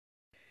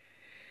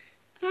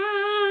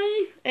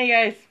Hey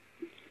guys.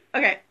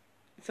 Okay,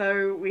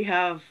 so we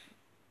have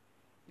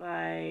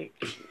like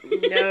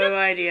no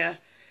idea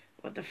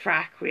what the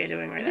frack we are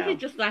doing right This now.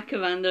 is just like a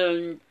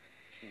random.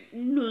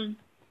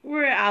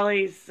 We're at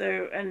Ali's,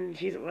 and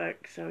she's at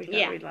work, so we thought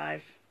Yeah. we'd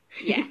live.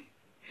 Yeah.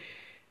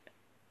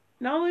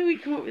 Normally we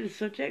come up with a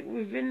subject.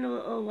 We've been a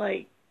little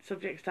like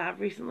subject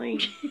starved recently.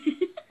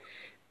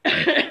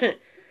 I'm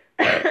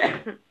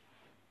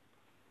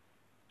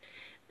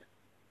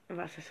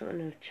about to say something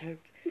and I've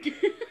choked.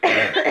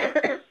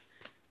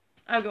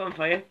 I'll go on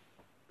for you.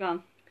 Go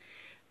on.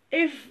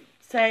 If,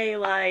 say,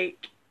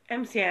 like,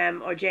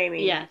 MCM or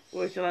Jamie Yes.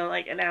 were to,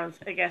 like, announce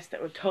a guest that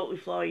would totally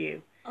floor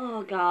you,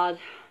 Oh God.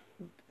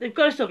 they've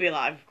got to still be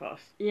alive, of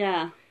course.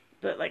 Yeah.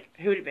 But, like,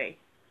 who would it be?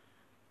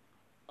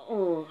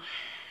 Oh.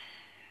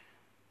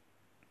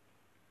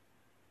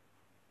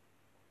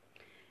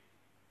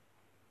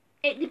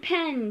 It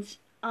depends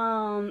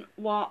on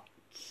what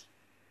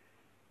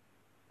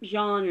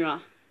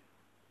genre.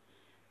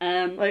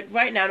 Like,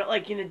 right now, not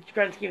like in the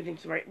grand scheme of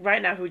things,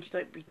 right now, who would you,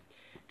 like, be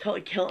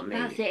totally killing me?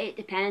 That's it. It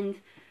depends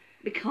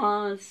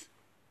because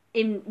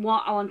in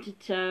what I wanted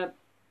to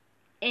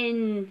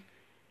in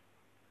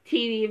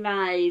TV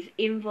wise,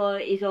 even though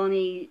he's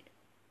only,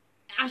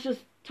 I was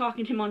just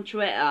talking to him on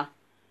Twitter,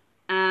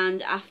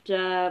 and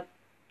after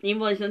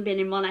even though he's only been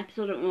in one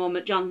episode at the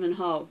moment, Jonathan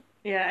Ho.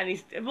 Yeah, and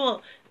he's,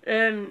 well,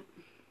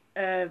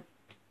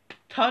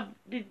 Todd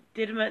did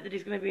admit that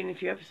he's going to be in a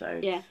few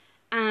episodes. Yeah,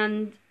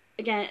 and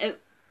again,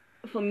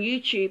 from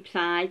YouTube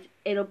side,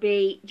 it'll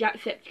be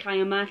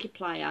Jacksepticeye and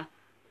Markiplier.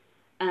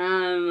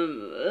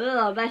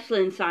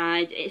 Wrestling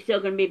side, it's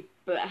still going to be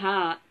Bret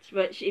Hart,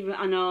 which even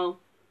I know.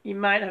 You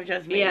might have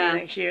just made it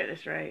next year at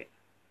this rate.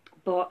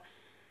 But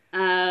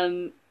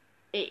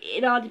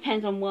it all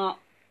depends on what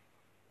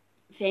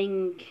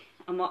thing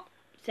and what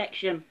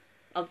section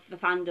of the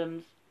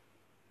fandoms.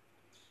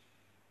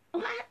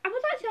 Oh, I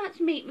would actually like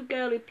to meet the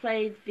girl who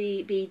played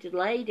the bearded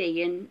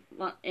lady in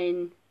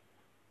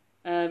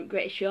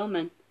Greatest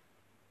Showman.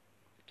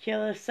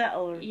 Killer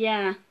Settle.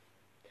 Yeah.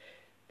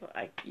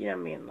 But you know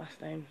me and last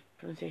name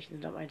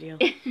pronunciation's not my deal.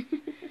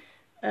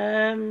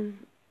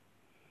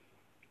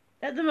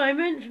 At the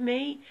moment, for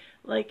me,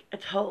 like a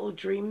total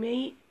dream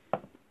meet,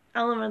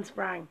 Alan Van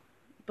Sprang,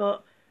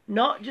 but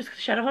not just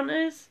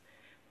Shadowhunters,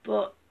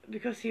 but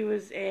because he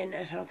was in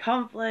Eternal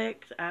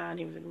Conflict and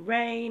he was in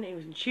Rain, and he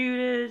was in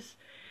Tudors,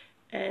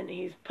 and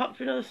he's popped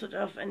through other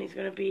stuff, and he's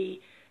going to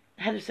be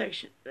head of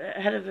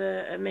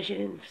a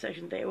mission in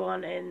Section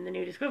 31 in the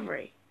New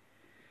Discovery,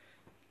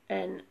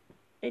 and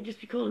it'd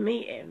just be cool to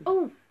meet him.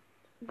 Oh,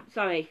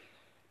 sorry.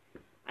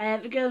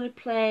 The girl who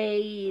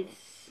plays.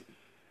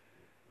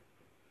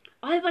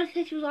 I was about to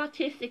say she was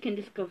artistic in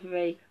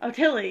Discovery. Oh,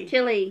 Tilly.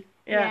 Tilly.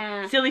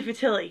 Yeah. Silly for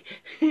Tilly.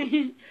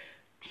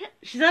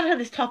 She's had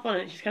this top on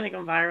and she's kind of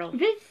gone viral.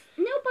 There's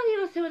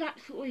nobody else who would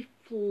absolutely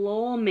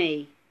floor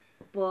me.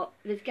 But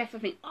this guest, I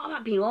think, oh,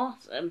 that'd be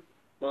awesome.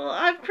 Well,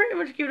 I've pretty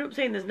much given up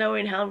saying there's no way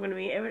in hell I'm going to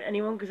meet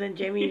anyone because then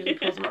Jamie usually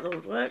pulls them out the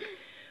woodwork.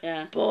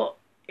 Yeah. But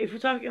if we're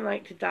talking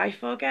like to die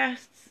for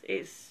guests,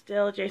 it's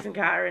still Jason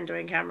Carter and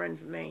Dwayne Cameron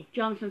for me.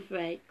 Jonathan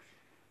Frakes.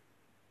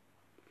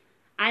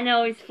 I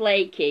know he's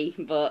flaky,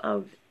 but...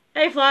 Oh,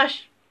 hey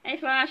Flash! Hey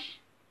Flash!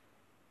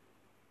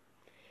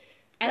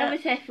 I know we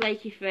say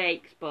flaky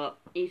Frakes, but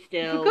he's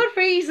still... For good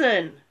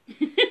reason!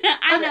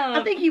 I know.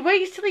 I think he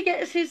waits till he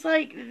gets his,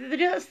 like, they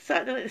do that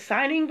like, the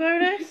signing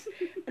bonus,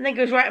 and then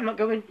goes, right, I'm not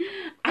going.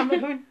 I'm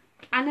not going.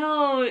 I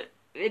know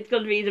it's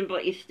good reason,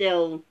 but he's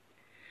still...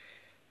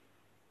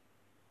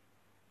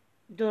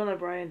 Dylan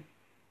O'Brien.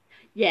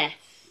 Yes.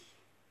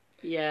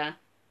 Yeah.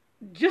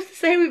 Just to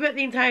say we met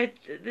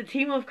the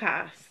team of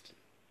cast.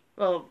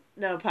 Well,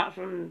 no, apart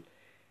from...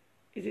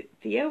 Is it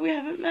Theo we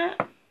haven't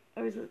met?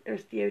 Or is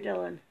Theo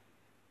Dillon?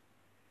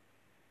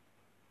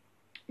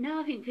 No,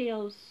 I think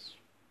Theo's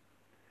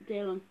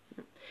Dylan.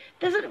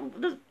 There's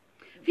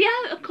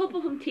a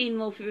couple from Teen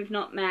Wolf who we've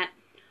not met,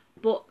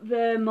 but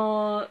they've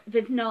not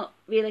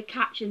really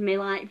captured me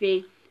like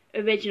the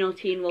original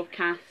Teen Wolf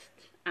cast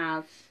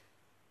as.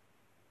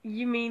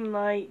 You mean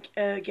like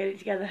Get It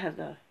Together,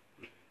 Heather?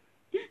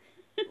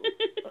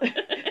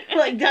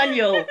 Like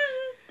Daniel.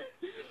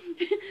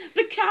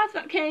 The cast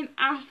that came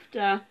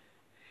after.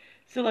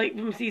 So like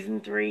from season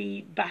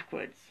 3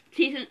 backwards.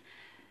 Season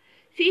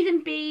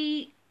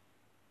 4,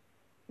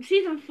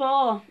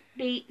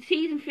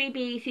 season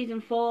 3B,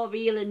 season 4,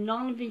 really,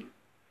 none of the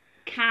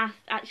cast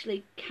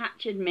actually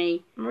captured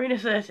me. Marina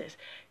Sirtis.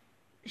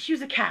 She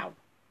was a cow.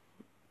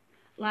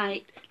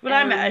 Like... When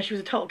I met her, she was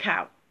a total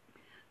cow.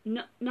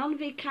 None of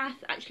the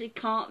cast actually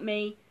caught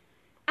me.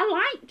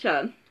 I liked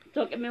her,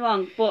 don't get me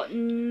wrong, but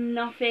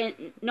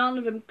none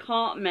of them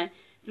caught me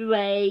the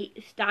way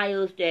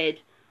Styles did,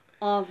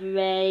 or the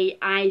way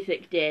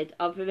Isaac did,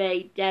 or the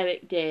way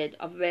Derek did,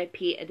 or the way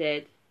Peter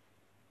did.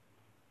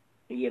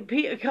 Yeah,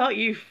 Peter caught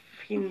you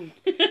fucking...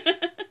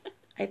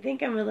 I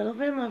think I'm a little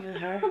bit in love with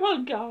her.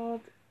 Oh, God.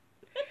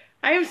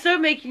 I am so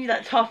making you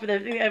that tough with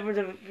everything everyone's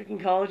ever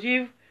freaking called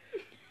you.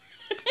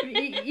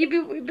 It'd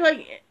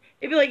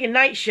be like a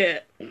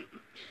nightshirt.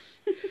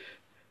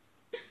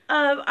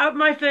 At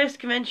my first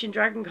convention,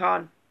 Dragon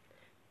Con,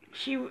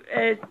 she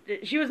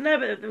wasn't there,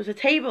 but there was a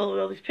table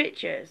with all these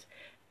pictures,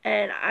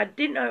 and I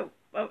didn't know,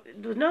 well,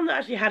 there was none that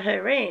actually had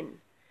her in,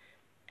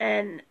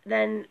 and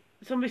then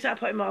somebody started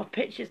putting more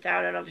pictures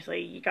down, and obviously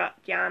you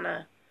got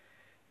Diana,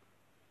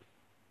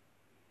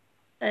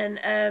 and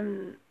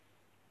I'm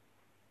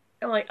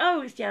like,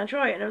 oh, it's Diana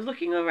Troy, and I was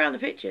looking around the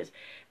pictures,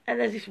 and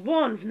there's this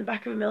one from the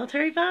back of a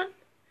military van,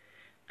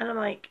 and I'm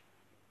like,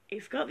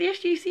 it's got the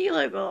SGC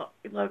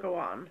logo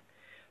on,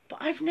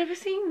 but I've never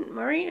seen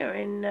Marina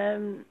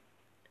in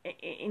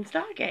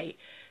Stargate.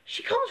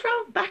 She comes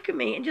round back at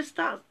me and just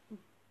starts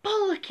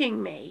bollocking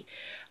me.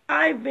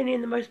 I've been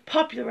in the most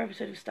popular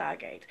episode of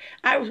Stargate.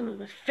 I was one of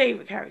my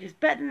favourite characters,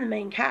 better than the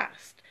main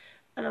cast.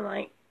 And I'm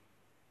like,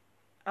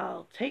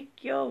 I'll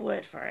take your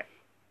word for it.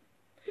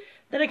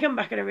 Then I come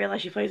back and I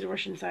realise she plays a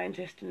Russian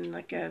scientist in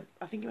I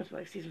think it must be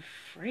like season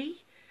 3.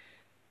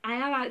 I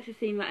have actually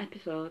seen that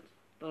episode.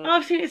 But...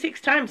 I've seen it 6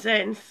 times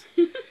since.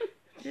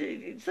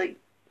 It's like,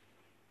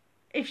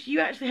 if you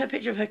actually had a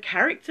picture of her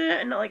character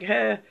and not like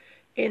her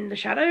in the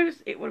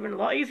shadows, it would have been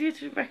a lot easier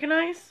to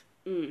recognise.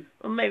 Mm.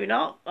 Or maybe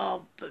not,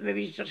 but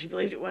maybe you actually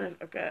believed it when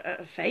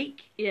a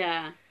fake.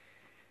 Yeah.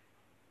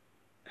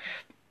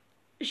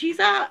 She's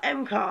at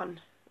MCon,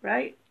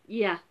 right?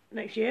 Yeah.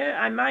 Next year.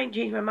 I might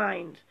change my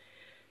mind.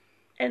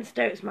 And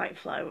Stokes might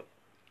float.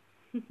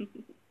 I've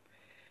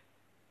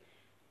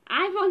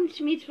wanted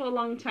to meet her for a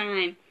long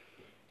time.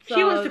 So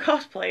she wants to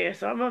cosplay her,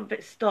 so I'm a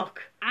bit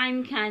stuck.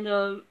 I'm kind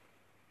of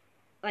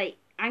like,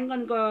 I'm going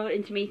to go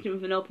into meeting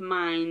with an open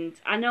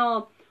mind. I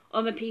know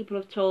other people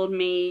have told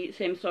me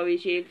same story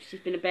as you.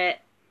 She's been a bit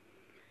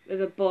with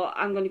a, but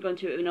I'm going to go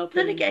into it with an open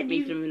mind. Then again,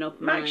 with an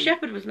open mind. Max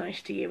Shepard was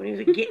nice to you when he was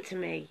a git to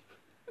me.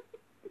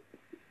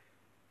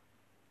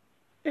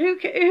 Who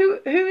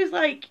is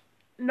like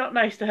not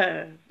nice to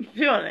her? To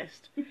be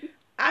honest,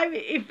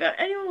 if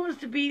anyone wants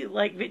to be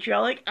like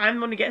vitriolic, I'm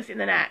gonna get it in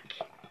the neck.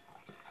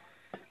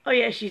 Oh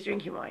yeah, she's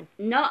drinking wine.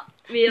 Not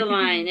real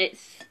wine.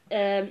 It's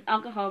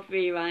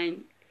alcohol-free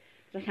wine.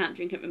 I can't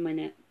drink it with my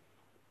neck.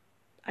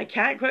 I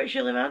can't quote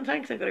Shirley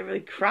Valentine because I've got a really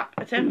crap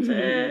attempt at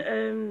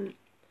a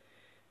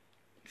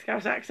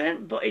Scouse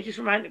accent, but it just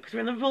reminded, because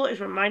we're in Liverpool,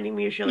 it's reminding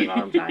me of Shirley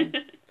Valentine.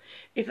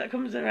 If that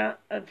comes around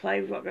a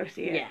play, we've got to go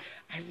see it. Yeah.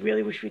 I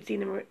really wish we'd seen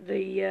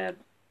the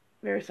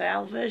Mira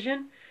Sayal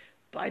version,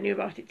 but I knew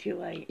about it too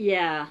late.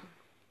 Yeah.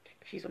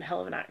 She's one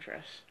hell of an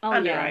actress. Oh,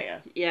 and yeah. a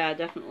writer. Yeah,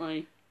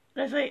 definitely.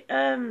 Let's say,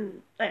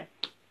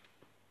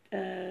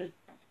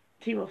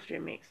 Team Wolf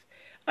Stream Mix.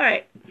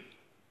 Alright.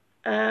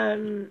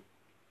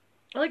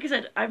 Like I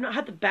said, I've not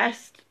had the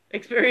best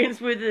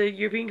experience with the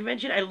European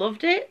convention. I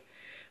loved it,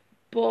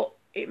 but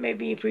it made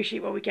me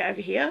appreciate what we get over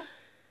here.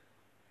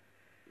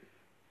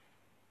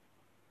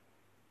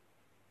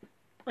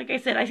 Like I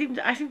said, I seem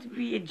to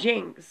be a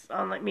jinx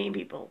on like meeting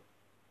people.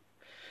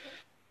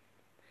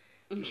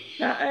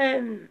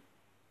 I'd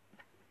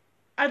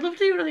love to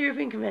do another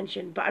European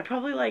convention, but I'd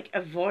probably like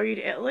avoid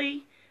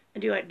Italy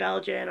and do like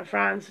Belgium or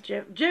France.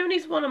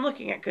 Germany's the one I'm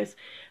looking at because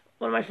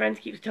one of my friends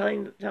keeps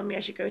telling me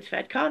I should go to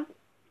FedCon,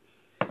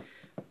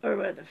 or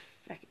what the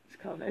fuck it's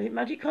called. Is it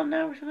MagicCon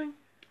now or something?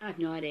 I have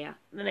no idea.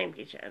 The name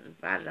keeps changing.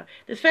 I don't know.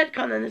 There's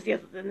FedCon, then there's the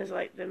other. Then there's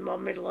like the more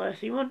Middle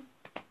Earthy one.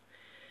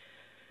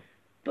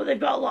 But they've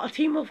got a lot of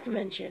Team Wolf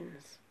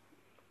conventions.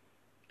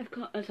 Of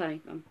course. Oh,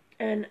 sorry.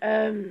 And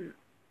I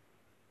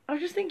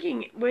was just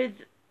thinking, with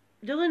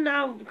Dylan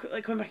now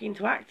like coming back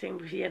into acting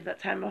because he had that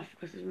time off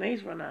because he was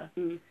Maze Runner,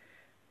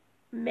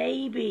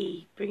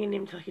 maybe bringing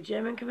him to like a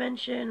German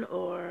convention,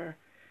 or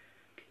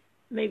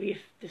maybe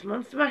if this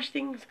Monster Mash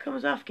thing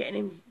comes off, getting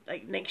him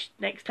like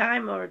next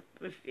time, or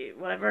if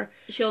whatever.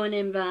 Showing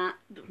him that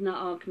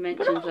not all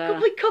conventions But not are...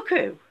 complete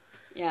cuckoo.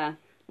 Yeah.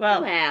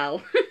 Well.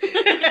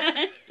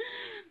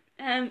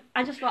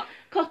 I just thought,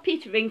 cause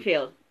Peter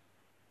Wingfield.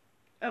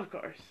 Of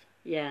course.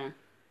 Yeah.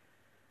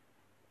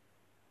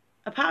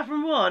 Apart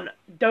from one,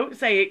 don't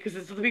say it because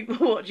there's other people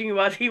watching who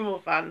are Team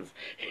Wolf fans.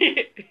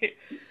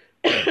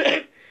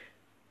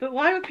 But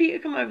why would Peter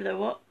come over there?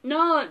 What?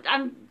 No,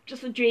 I'm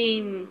just a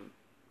dream.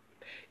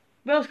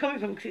 Where's coming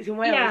from? Because it's in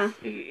Wales. Yeah.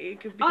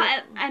 It could be.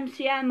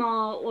 MCM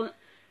or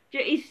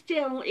he's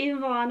still,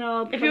 even though I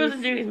know. If he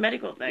wasn't doing his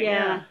medical thing,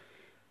 yeah.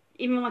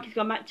 Even like he's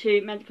gone back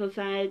to medical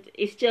side,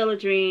 he's still a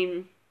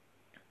dream.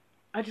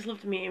 I'd just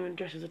love to meet him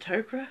dressed as a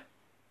Tok'ra.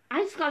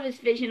 I just got this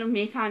vision of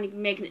me finally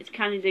making it to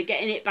Canada,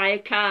 getting hit by a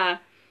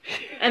car,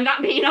 and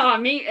that being how I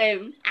meet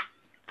him.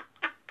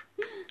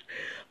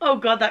 Oh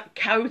god, that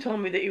cow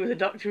told me that he was a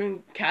doctor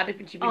in Cardiff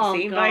and she'd been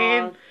seen by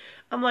him.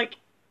 I'm like,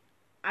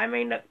 I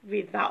may not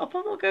be that up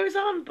on what goes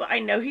on, but I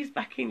know he's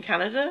back in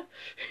Canada.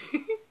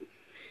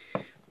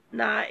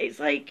 Nah, it's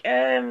like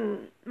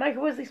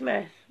Michael Wesley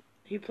Smith,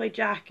 who played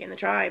Jack in The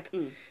Tribe.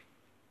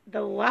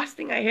 The last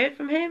thing I heard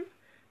from him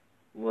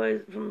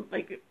was from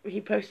like he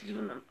posted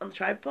on the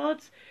Tribe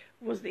boards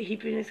was that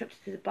he'd been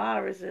accepted to the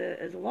bar as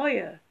a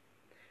lawyer.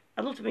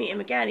 I'd love to meet him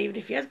again, even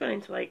if he has gone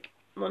into like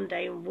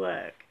mundane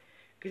work,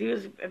 because he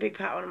was a big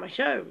part of one of my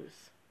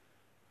shows.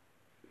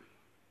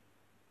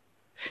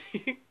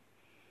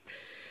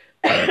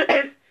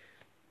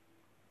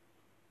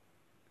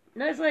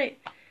 No, it's like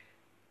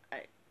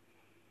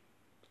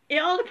it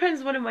all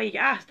depends on where you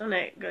get asked, doesn't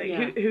it? Like,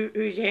 Yeah.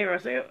 who's your hero?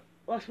 So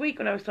last week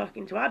when I was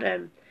talking to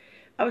Adam,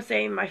 I was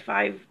saying my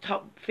 5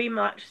 top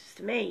female actresses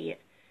to me.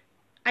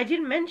 I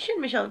didn't mention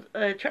Michelle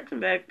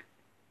Trachtenberg.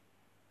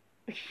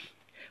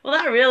 Well,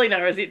 that really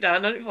narrows it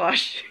down, doesn't it,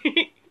 Flash?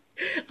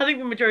 I think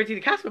the majority of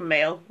the cast were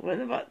male. Weren't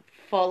there about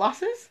 4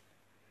 lasses?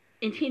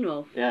 In Teen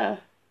Wolf. Yeah.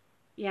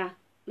 Yeah.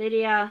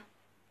 Lydia.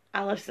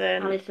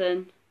 Alison.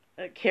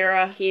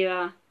 Kira.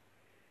 Kira.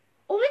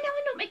 Oh, we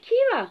never not met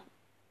Kira.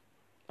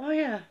 Oh,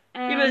 yeah.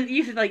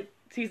 You said, like,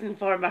 season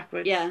 4 and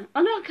backwards. Yeah.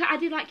 Oh, no, I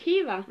did like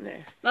Kira. No.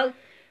 Well,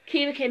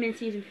 Kira came in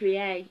season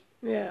 3A.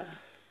 Yeah.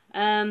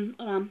 Hold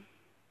on.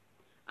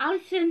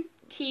 Alison,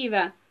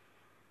 Kira.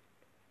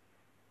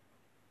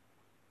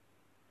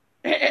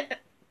 What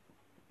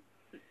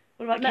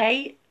about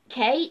Kate?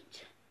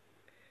 Kate.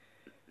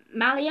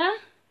 Malia.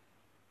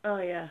 Oh,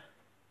 yeah.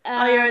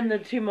 Yeah, and the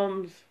 2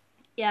 mums.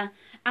 Yeah.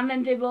 And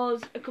then there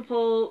was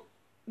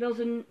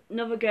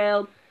another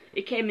girl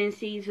who came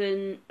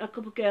in a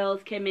couple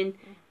girls came in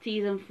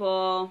season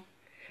 4.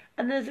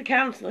 And there's a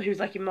counsellor who's,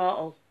 like,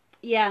 immortal.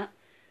 Yeah.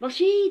 Well,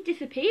 she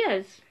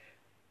disappears.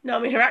 No, I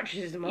mean, her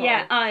actress is immortal.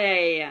 Yeah. Oh,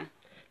 yeah.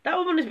 That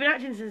woman has been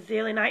acting since the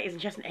early 90s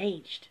and she hasn't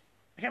aged.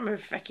 I can't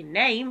remember her freaking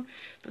name,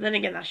 but then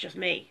again, that's just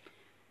me.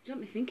 You got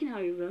me thinking how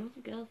you wrote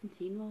the girls in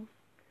Teen Wolf.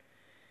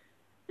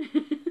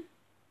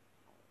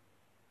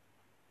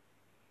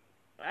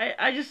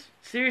 I just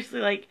seriously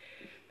like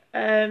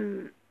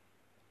there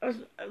was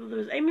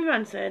Amy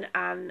Manson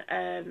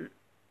and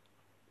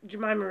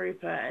Jemima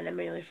Rupert and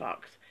Amelia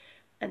Fox,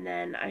 and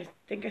then I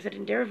think I said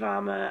Indira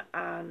Varma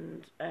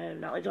and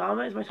Natalie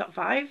Dormer is my top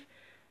 5,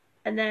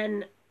 and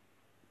then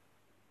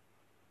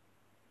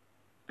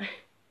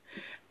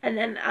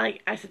I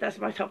said that's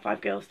my top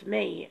 5 girls to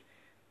me.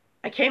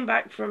 I came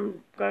back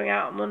from going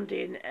out on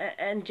Monday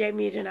and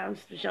Jamie had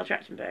announced Michelle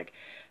Trachtenberg,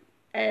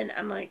 and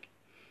I'm like,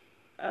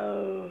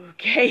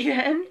 okay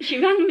then. She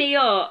rang me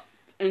up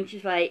and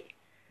she's like,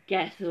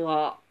 guess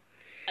what?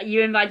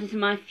 You're invited to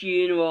my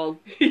funeral.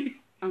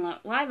 I'm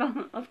like, why?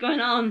 What's going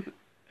on?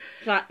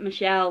 She's like,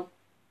 Michelle.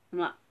 I'm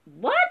like,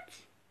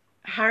 what?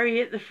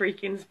 Harriet the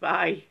freaking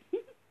spy.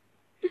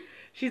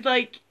 She's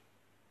like,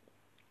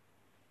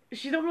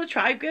 she's not one of the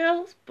Tribe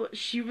Girls, but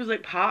she was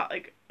like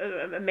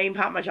a main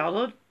part of my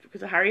childhood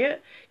because of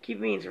Harriet,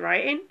 keeping me into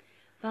writing.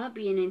 That'd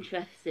be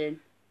interesting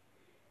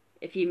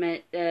if you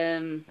met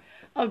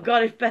oh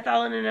god, if Beth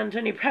Allen and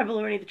Antonia Preble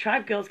or any of the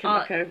Tribe Girls came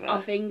back over.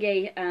 Or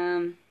Thingy,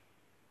 that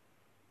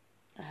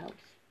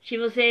helps. She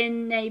was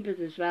in Neighbours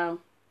as well.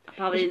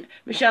 Probably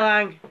Michelle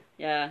Ang.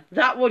 Yeah.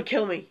 That would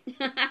kill me.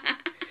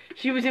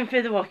 She was in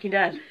Fear the Walking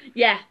Dead.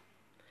 Yeah.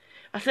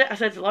 I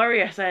said to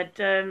Laurie, I said,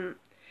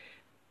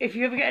 if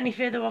you ever get any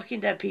Fear the Walking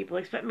Dead people,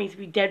 expect me to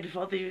be dead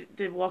before the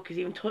walkers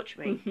even touch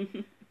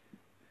me.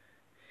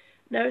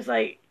 No, it's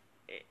like,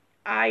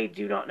 I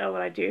do not know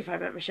what I'd do if I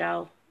met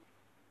Michelle.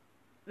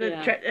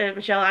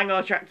 Michelle Ang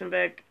or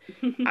Trachtenberg.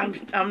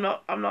 I'm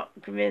not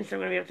convinced I'm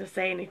going to be able to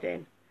say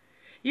anything.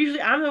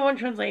 Usually I'm the one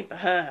translating for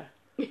her.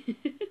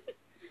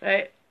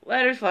 Right,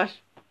 later,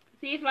 Flash.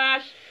 See you,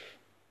 Flash.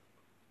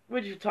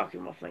 We're just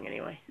talking waffling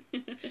anyway.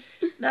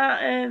 Nah,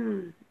 I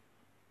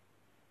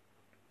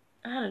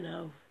don't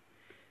know.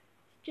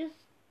 Just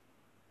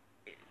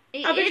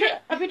I've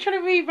been trying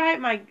to rewrite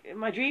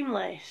my dream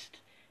list,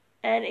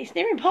 and it's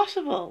near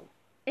impossible.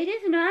 It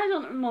is an hard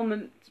one at the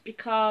moment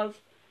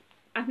because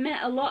I've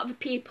met a lot of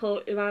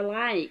people who I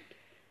like,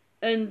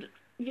 and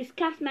there's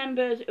cast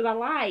members who I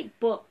like,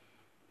 but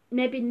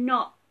maybe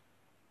not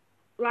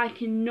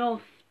like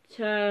enough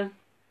to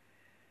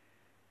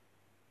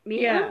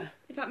meet them,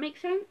 if that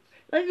makes sense.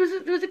 Like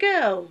there was a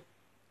girl.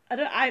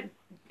 Everyone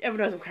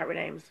knows I'm crap with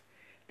names.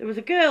 There was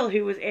a girl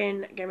who was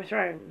in Game of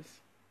Thrones.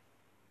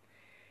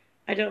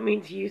 I don't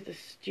mean to use the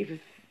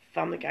stupid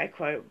Family Guy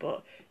quote,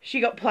 but she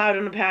got ploughed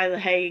on a pile of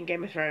hay in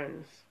Game of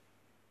Thrones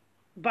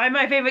by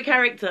my favourite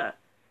character,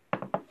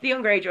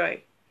 Theon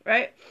Greyjoy,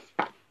 right?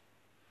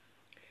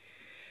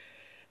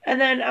 And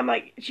then I'm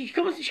like, she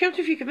comes to a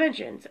few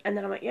conventions, and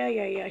then I'm like,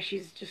 yeah.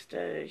 She's just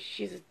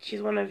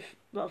she's one of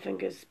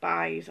Littlefinger's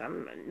spies.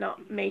 I'm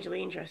not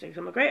majorly interested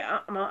because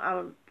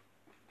I'm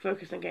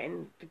focused on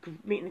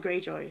meeting the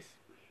Greyjoys.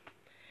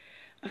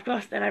 Of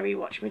course, then I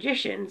rewatch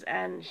Magicians,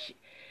 and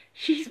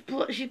she's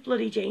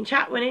bloody Jane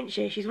Chatwin, isn't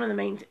she? She's one of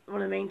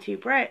the main 2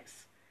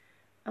 Brits.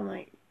 I'm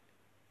like,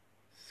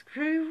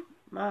 screw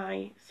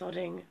my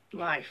sodding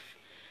life.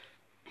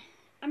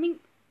 I mean,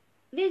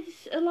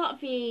 there's a lot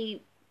of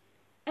the.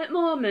 At the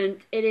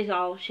moment, it is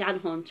all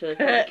Shadowhunter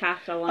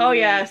podcast. Oh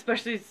yeah,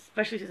 especially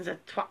since the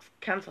twats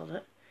cancelled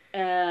it.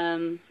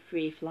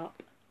 Free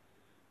flop.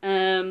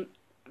 But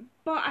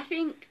I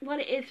think what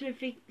it is with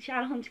the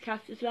Shadowhunter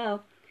cast as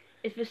well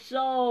is they're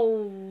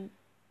so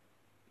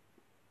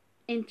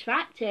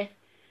interactive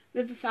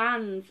with the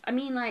fans. I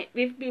mean, like,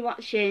 we've been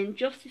watching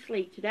Justice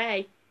League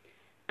today,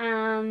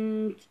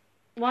 and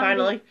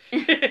finally,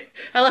 I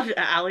left it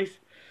at Ali's.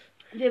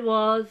 There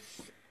was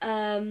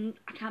I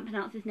can't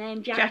pronounce his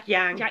name. Jack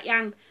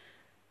Yang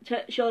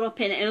showed up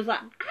in it, and it was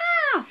like,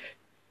 ah.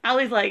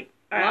 Ali's like,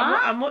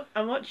 alright, What?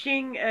 I'm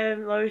watching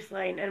Lois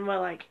Lane, and we're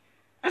like,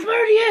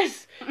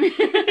 Asmodeus!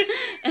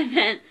 And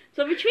then,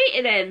 so we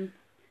treated him,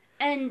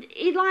 and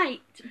he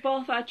liked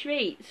both our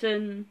treats,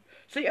 and...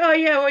 It's like, oh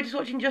yeah, we're just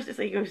watching Justice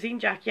League, and we've seen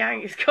Jack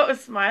Yang, he's got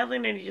us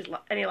smiling, and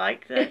he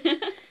liked it.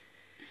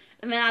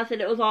 And then I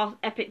said it was all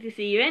epic to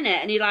see you in it,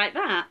 and he liked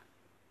that.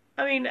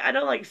 I mean, I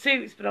don't like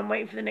Suits, but I'm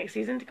waiting for the next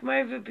season to come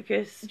over,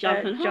 because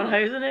Jonathan John Ho.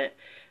 Ho's in it.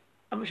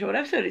 I'm not sure what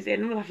episode he's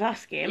in, we'll have to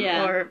ask him,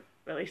 Yeah. or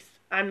at least,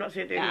 I'm not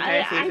seeing the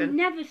entire season. I've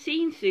never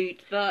seen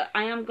Suits, but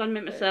I am going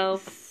to make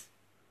myself...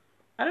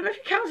 I don't know if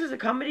it counts as a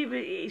comedy, but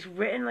it's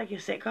written like a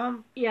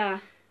sitcom. Yeah.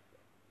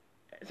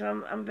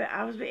 So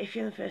I was a bit iffy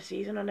in the first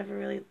season. I never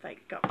really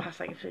got past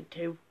episode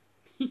 2.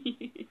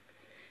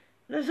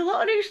 There's a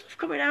lot of new stuff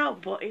coming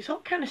out, but it's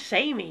all kind of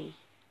samey.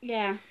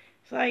 Yeah.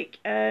 It's like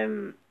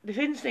this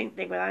Instinct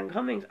thing with Alan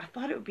Cummings. I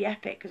thought it would be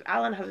epic because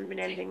Alan hasn't been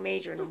anything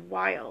major in a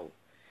while.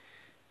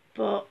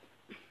 But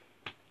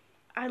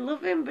I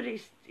love him, but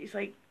it's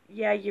like,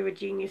 yeah, you're a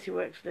genius who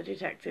works for the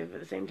detective.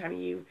 At the same time,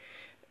 you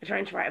are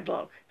trying to write a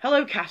book.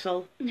 Hello,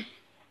 Castle.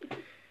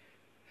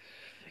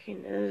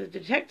 There's a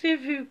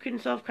detective who can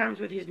solve crimes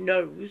with his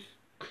nose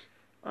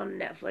on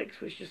Netflix,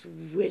 which just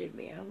weirded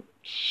me out.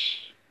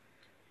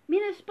 I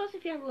mean, I suppose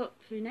if you have a look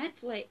through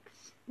Netflix...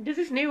 There's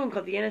this new one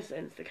called The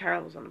Innocents that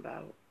Carol was on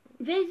about.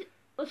 There's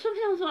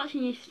something I was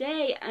watching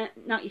yesterday,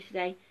 not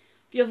yesterday,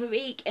 the other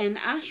week, and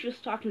Ash was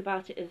talking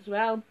about it as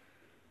well.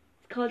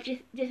 It's called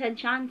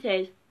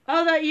Disenchanted.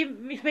 Oh,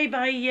 it's made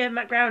by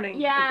Matt Groening.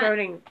 Yeah.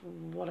 Groening,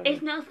 whatever.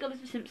 It's not as good as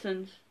The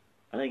Simpsons.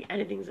 I don't think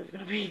anything's ever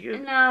going to be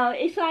good. No,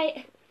 it's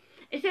like...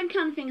 It's them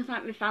kind of things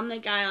like with Family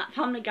Guy. Like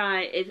Family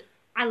Guy is...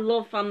 I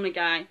love Family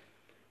Guy.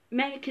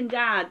 American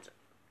Dad,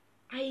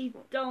 I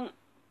don't...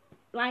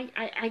 Like,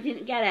 I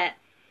didn't get it.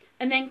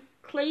 And then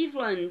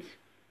Cleveland,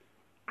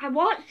 I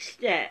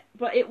watched it,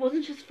 but it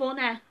wasn't as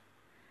funny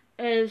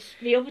as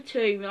the other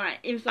two. Like,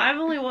 it was like... I've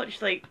only watched,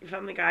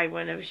 Family Guy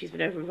whenever she's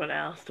been over with someone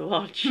else to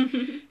watch.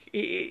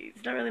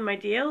 It's not really my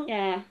deal.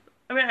 Yeah.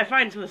 I mean, I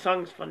find some of the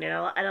songs funny, and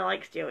I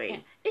like Stewie. Yeah.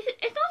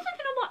 It's not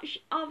something I watch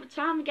all the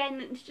time.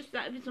 Again, it's just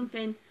that there's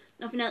something,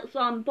 nothing else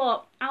on.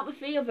 But out of the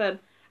three of them,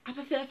 I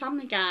prefer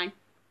Family Guy.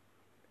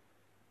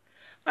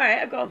 Alright,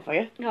 I've got one for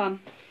you. Go on.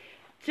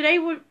 Today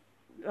would...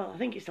 Well, I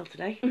think it's still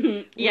today.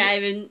 Yeah,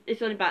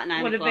 it's only about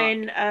 9 would o'clock.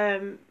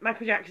 have been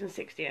Michael Jackson's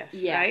 60th,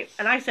 Yes. right?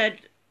 And I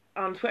said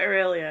on Twitter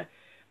earlier,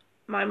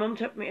 my mum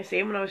took me to see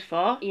him when I was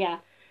 4. Yeah.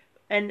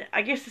 And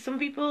I guess to some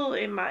people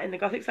in the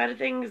Gothic side of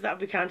things, that would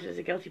be counted as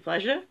a guilty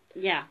pleasure.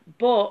 Yeah.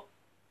 But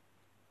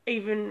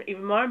even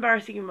more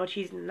embarrassing, even more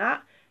cheesy than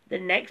that, the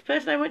next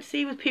person I went to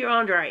see was Peter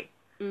Andre.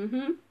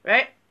 Mhm.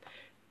 Right?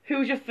 Who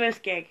was your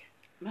first gig?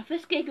 My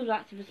first gig was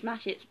actually for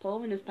Smash It's Paul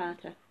Winners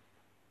Party.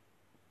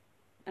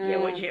 Yeah,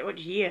 what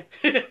year?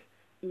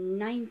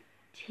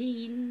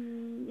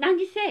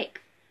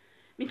 1996.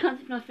 Because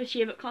it's my first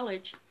year at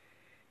college.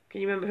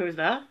 Can you remember who was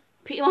there?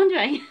 Peter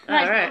Andre.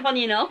 That's right. not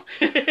funny enough.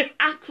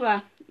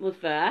 Aqua was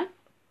there.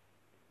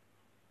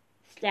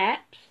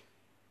 Steps.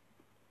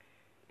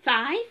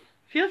 5.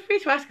 Feel free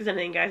to ask us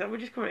anything, guys. We're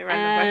just coming at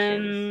random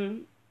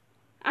questions.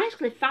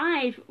 Actually,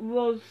 5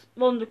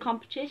 won the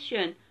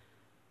competition.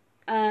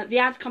 They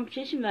had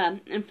competition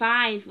there, and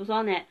 5 was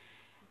on it.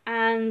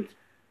 And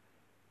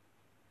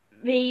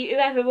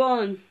whoever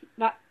won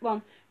that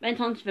one went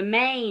on to the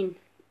main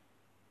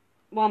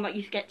one that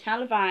used to get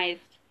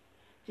televised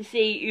to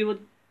see who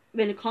would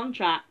win a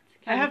contract.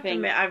 I have to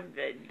admit,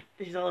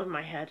 this is all over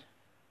my head.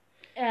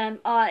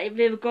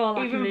 They would go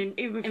like in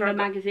the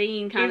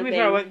magazine kind of thing. Even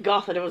before I went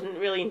goth, I wasn't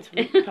really into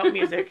pop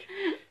music.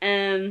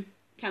 Kind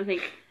of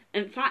thing.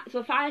 And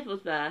so 5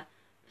 was there.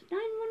 It was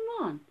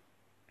 911.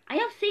 I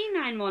have seen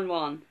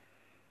 911,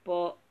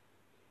 but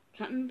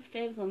can't remember if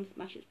it was on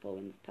Smash It's Paul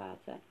Winners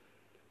Party.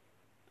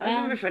 I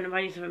remember a friend of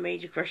mine used to have a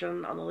major crush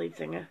on the lead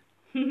singer.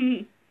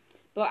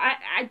 But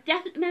I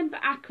definitely remember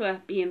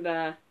Aqua being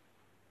there.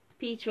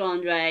 Peter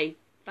Andre,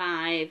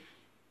 5.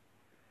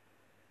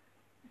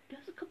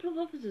 There's a couple of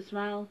others as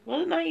well.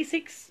 Well,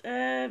 96,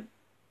 Ron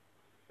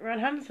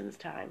Hansen's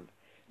time.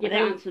 Yeah,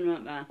 Hansen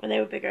weren't there. When they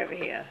were big over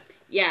here.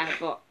 Yeah,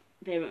 but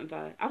they weren't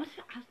there. I'd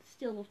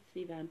still love to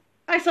see them.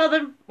 I saw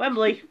them,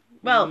 Wembley.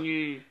 Well,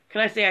 can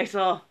I say I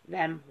saw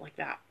them like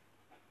that?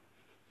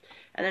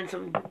 And then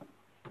some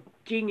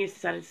genius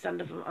decided to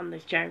stand up on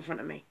this chair in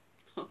front of me.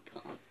 Oh,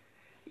 God.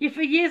 Yeah,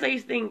 for years I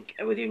used to think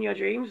With You in Your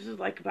Dreams was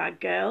like about a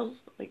girl,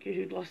 like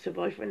who'd lost her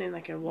boyfriend in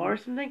like a war or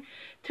something.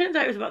 Turns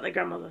out it was about their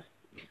grandmother.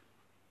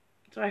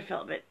 So I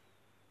felt a bit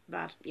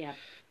bad. Yeah.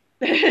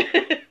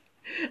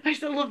 I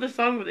still love the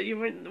song, but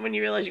when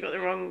you realise you got the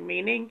wrong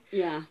meaning.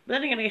 Yeah. But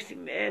then again, I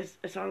guess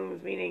a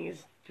song's meaning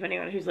is depending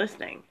on who's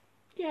listening.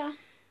 Yeah.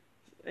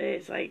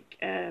 It's like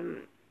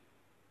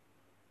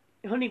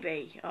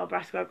Honeybee or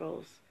Brass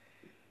Goggles.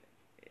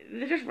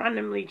 They're just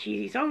randomly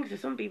cheesy songs to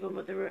some people,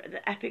 but they're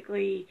the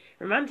epically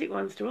romantic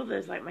ones to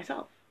others, like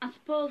myself. I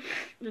suppose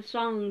the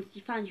songs,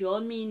 you find your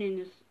own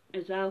meaning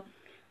as well.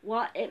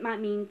 What it might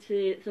mean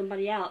to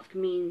somebody else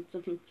can mean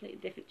something completely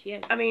different to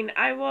you. I mean,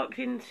 I walked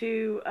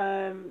into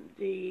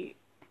the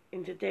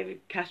into David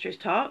Castro's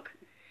talk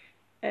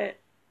at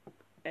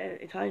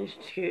Italian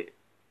Institute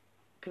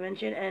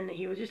convention, and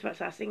he was just about to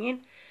start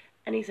singing,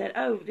 and he said,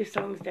 "Oh, this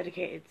song's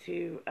dedicated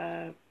to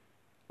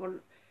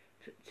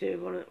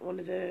one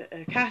of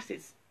the cast.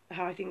 It's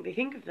how I think they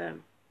think of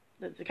them,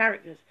 the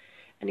characters."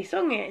 And he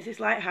sung it. It's this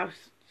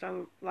lighthouse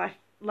song,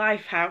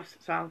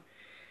 Lifehouse song,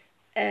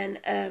 and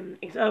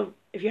it's, "Oh,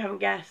 if you haven't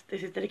guessed,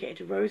 this is dedicated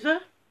to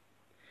Rosa,"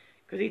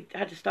 because he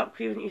had to stop because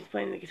he wasn't used to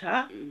playing the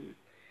guitar.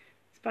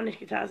 Spanish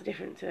guitar is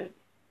different to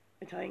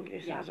Italian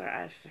guitars,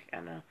 right? I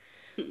know.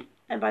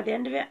 And by the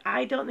end of it,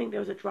 I don't think there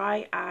was a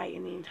dry eye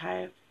in the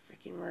entire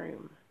freaking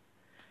room.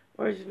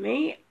 Whereas with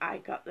me, I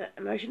got the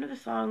emotion of the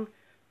song.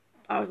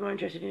 I was more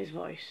interested in his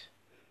voice.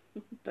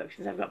 But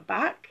since I've got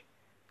back,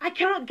 I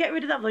cannot get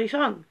rid of that bloody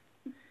song.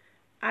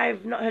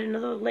 I've not heard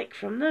another lick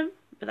from them,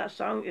 but that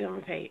song is on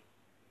repeat.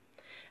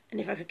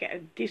 And if I could get a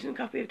decent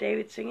copy of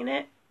David singing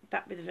it,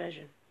 that'd be the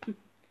version.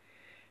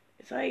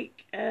 It's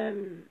like,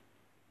 when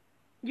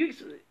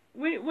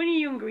you're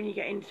younger and you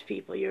get into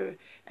people,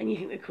 and you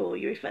think they're cool,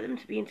 you expect them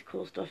to be into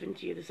cool stuff,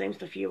 into you, the same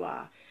stuff you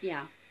are.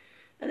 Yeah.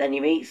 And then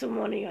you meet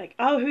someone and you're like,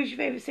 "Oh, who's your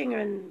favourite singer?"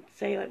 And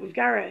say, like, with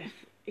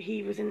Gareth,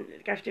 he was in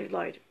Gareth David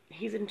Lloyd.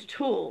 He's into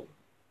Tool,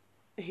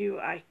 who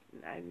I've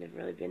never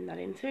really been that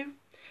into,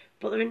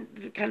 but they're in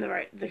the kind of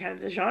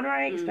the genre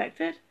I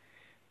expected.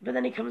 But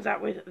then he comes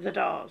out with The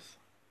Doors.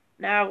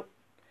 Now,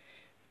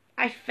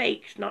 I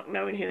faked not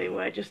knowing who they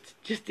were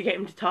just to get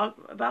him to talk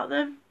about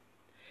them.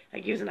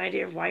 Like, give us an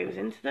idea of why he was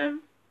into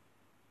them.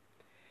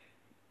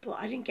 But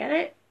I didn't get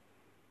it.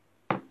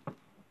 I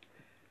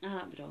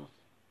like The Doors.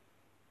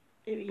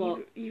 You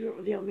grew up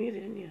with the old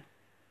music, didn't you?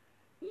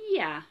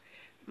 Yeah.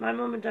 My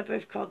mum and dad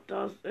both called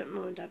Doors.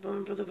 Mum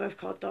and brother both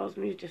called Doors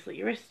music just like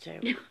your wrist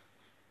to.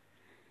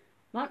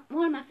 One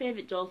of my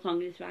favourite Doors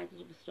songs is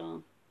Riders of the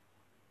Storm.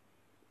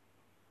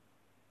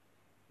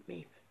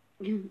 Meep.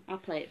 I'll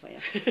play it for you.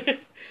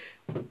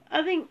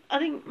 I think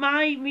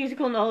my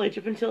musical knowledge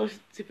up until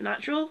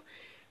Supernatural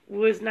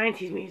was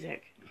 90s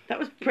music. That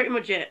was pretty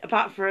much it,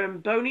 apart from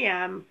Boney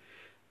M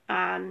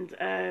and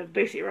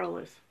Bay City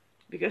Rollers,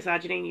 because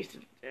Janine used to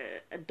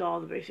adore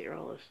the Bay City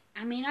Rollers.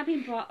 I mean, I've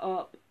been brought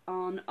up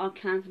on all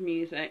kinds of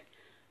music.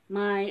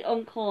 My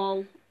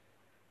uncle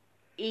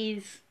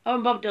is... Oh,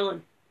 and Bob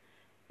Dylan.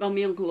 Well,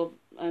 my uncle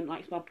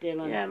likes Bob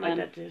Dylan. Yeah, my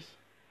dad does.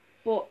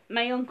 But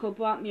my uncle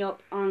brought me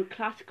up on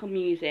classical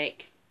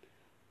music,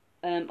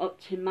 up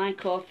to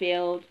Mike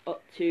Oldfield,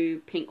 up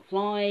to Pink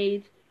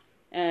Floyd,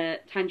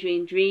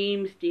 Tangerine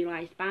Dream,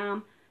 Steel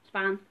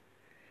Span,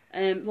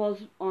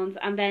 was on,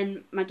 and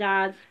then my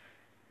dad,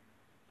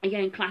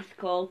 again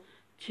classical,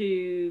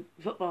 to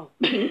football,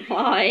 Pink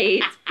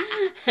Floyd,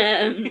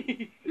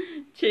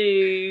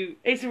 to...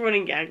 It's a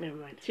running gag, never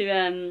mind.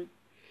 To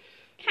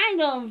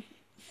kind of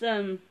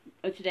some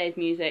of today's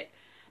music.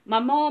 My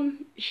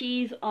mum,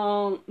 she's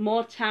on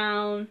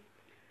Motown,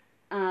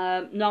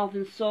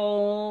 Northern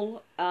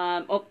Soul,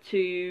 up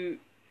to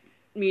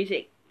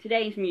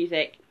today's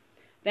music.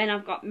 Then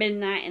I've got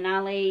Midnight and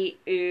Ali,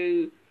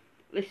 who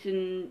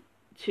listen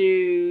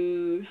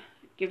to...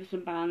 Give us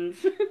some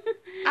bands.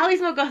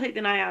 Ali's more gothic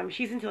than I am.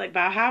 She's into like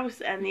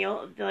Bauhaus and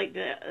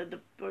the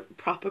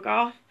proper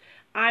goth.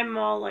 I'm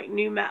more like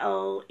new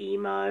metal,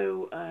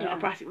 emo,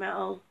 operatic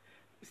metal,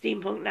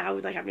 steampunk now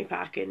with like Abney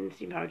Park and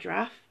Steam Powered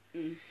Giraffe.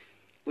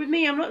 With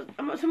me, I'm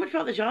not so much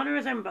about the genre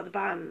as I'm about the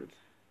band.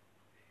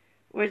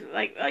 Whereas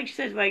like she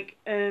said, like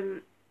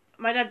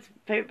my dad's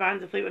favourite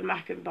bands are Fleetwood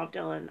Mac and Bob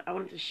Dylan. I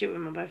wanted to shoot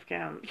him on both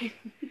counts.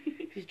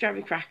 He's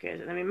driving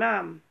crackers. And then my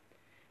mum,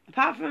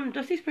 apart from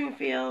Dusty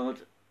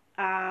Springfield,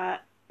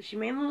 she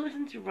mainly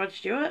listens to Rod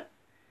Stewart.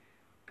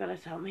 Gotta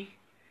tell me.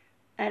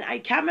 And I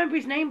can't remember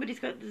his name, but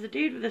there's a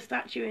dude with a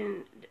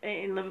statue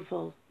in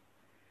Liverpool.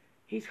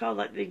 He's called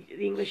like the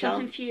English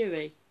Elvis.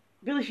 Fury.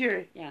 Billy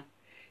Fury. Yeah.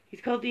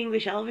 He's called the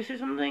English Elvis or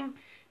something.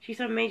 She's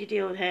had a major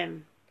deal with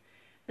him.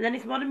 And then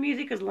it's modern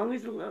music as long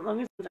as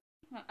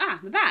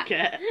we're back.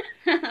 Yeah.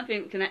 I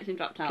think the connection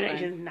dropped out.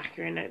 Connection's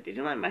knackering it. They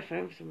don't like my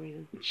phone for some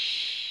reason.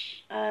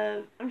 Shh.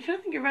 I'm trying to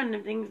think of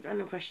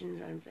random questions,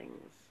 random things.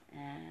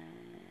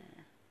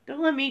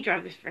 Don't let me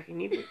drive this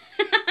freaking you.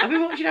 I've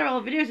been watching our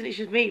old videos and it's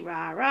just me.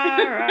 Rah, rah,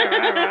 rah,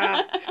 rah,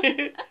 rah.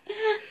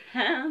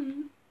 I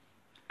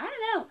don't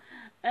know.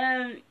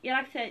 Yeah,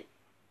 like I said,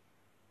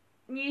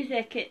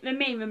 music, for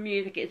me, the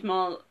music is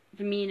more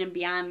the meaning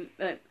behind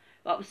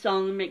what the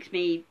song makes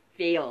me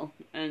feel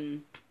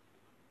and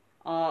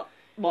what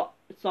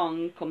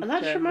song comes to. And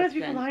that just reminds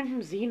me of a line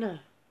from Xena.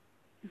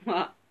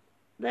 What?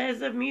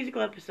 There's a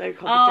musical episode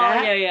called Oh,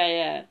 The Dead.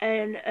 yeah.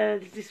 And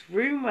there's this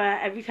room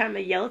where every time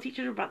they yell at each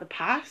other about the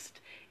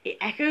past, it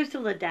echoes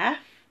till they're deaf.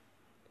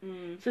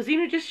 So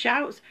Xena just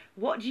shouts,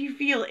 "What do you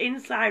feel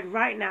inside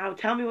right now?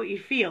 Tell me what you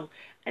feel."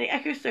 And it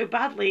echoes so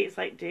badly, it's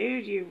like,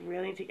 dude, you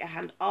really need to get your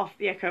hand off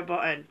the echo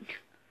button.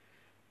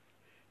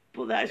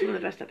 But that is one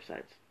of the best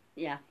episodes.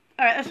 Yeah.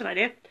 Alright, that's an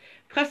idea.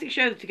 Classic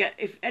show to get,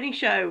 if any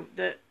show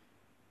that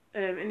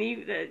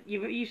that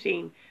you've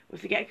seen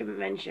was to get a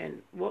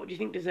convention, what do you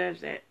think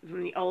deserves it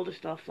from the older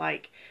stuff,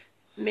 like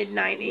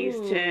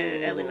mid-90s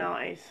to early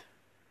 90s?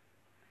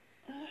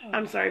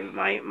 I'm sorry, but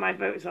my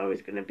vote's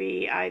always going to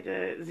be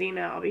either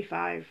Xena or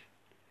B5.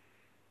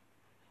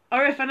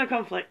 Or if in a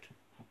conflict.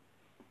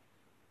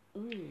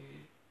 Ooh.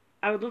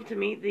 I would love to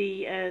meet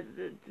the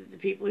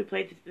people who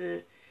played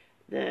the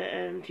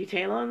two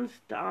Talons,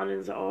 Da'an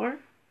and Zor.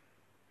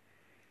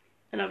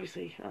 And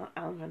obviously,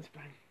 Alan Van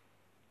Sprang.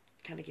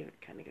 Kind of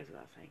goes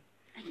without saying.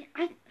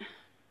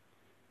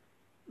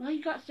 Well,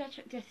 you got Star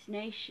Trek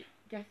Destination.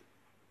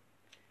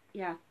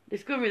 Yeah.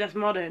 Discovery, that's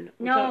modern.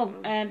 No,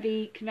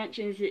 the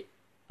convention is it.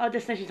 Oh,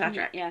 Destination Star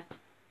Trek. Yeah.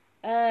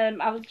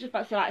 I was just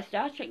about to say like a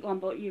Star Trek one,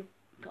 but you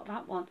got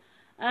that one.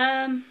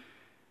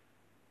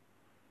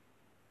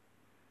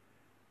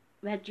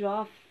 Red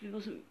Dwarf. It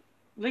wasn't.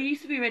 There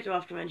used to be a Red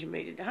Dwarf convention,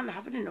 but it hadn't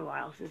happened in a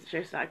while since the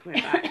show started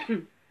coming back.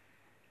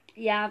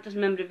 Yeah, I just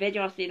remember the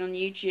video I seen on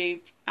YouTube.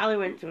 Ali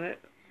went to it.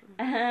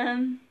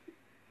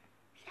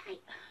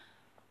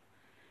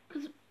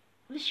 Because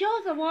the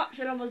shows I watched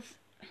when I was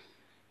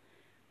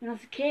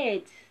a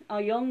kid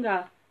or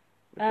younger,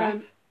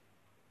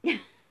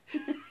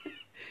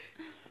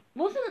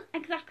 wasn't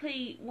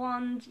exactly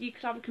ones you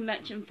could have a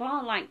convention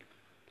for. Like,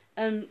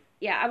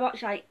 yeah, I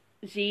watched like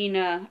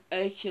Xena,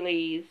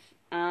 Hercules,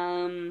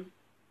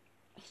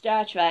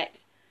 Star Trek,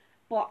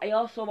 but I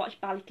also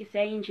watched Ballykiss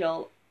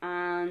Angel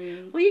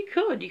and. Well, you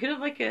could have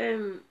like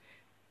an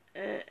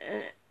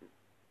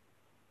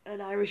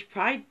Irish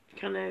Pride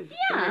kind of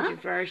convention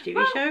for Irish TV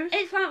shows.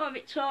 It's like what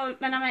Victoria,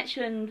 when I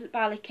mentioned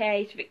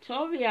Ballycase,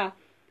 Victoria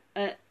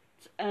at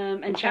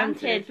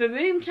Enchanted, the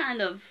room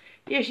kind of.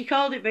 Yeah, she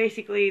called it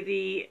basically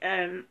the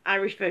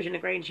Irish version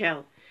of Grange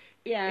Hill.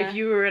 Yeah. If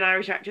you were an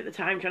Irish actor at the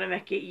time trying to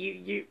make it,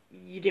 you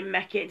didn't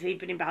make it until you'd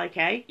been in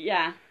Ballycay.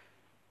 Yeah.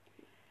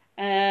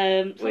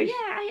 Which, yeah,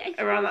 I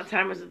around that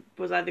time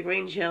was either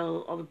Grange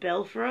Hill or the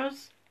Bill for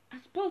us. I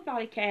suppose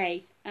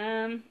Ballycay.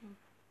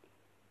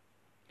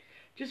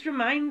 Just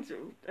remind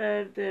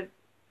the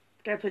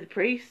guy who played the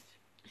priest,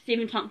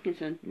 Stephen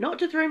Tompkinson, not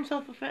to throw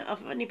himself off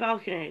any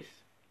balconies.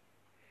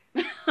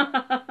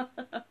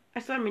 I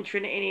saw him in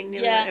Trinity and he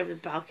nearly went over the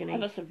balcony. I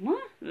was like,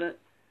 what? But,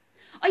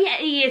 oh yeah,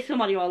 he is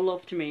somebody who I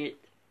love to meet.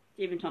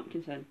 Stephen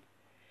Tompkinson.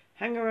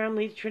 Hang around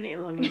Leeds Trinity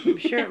long enough, I'm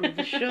sure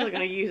they're going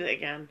to use it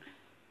again.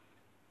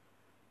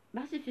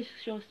 That's if this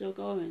show's still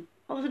going.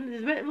 Oh,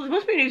 there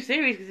must be a new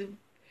series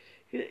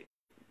because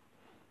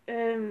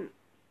oh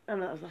no,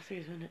 that was last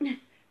series, wasn't it?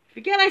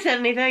 Forget I said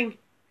anything.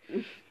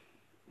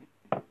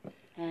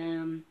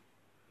 It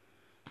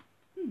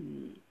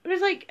was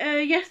like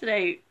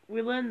yesterday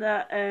we learned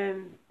that a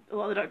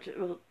lot of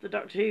the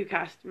Doctor Who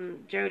cast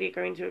and Jodie are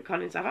going to a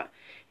con in South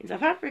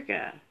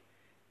Africa.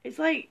 It's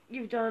like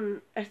you've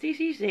done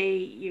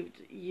SDCC,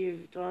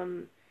 you've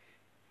done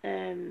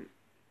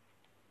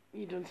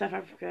South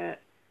Africa.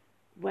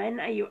 When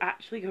are you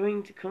actually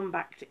going to come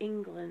back to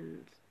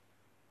England?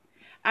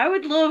 I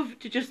would love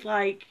to just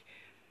like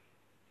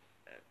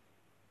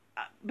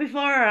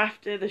before or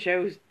after the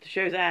show's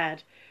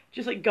aired,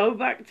 just like go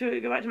back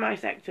to my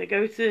sector,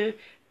 go to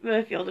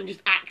Murfield and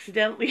just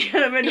accidentally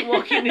kind of end up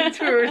walking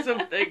into her or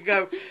something and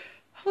go,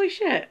 holy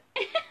shit,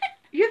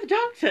 you're the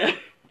Doctor.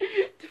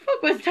 The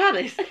fuck was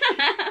TARDIS?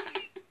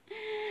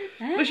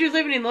 But she was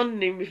living in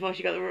London before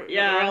she got the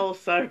role,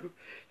 so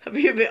that'd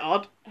be a bit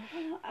odd.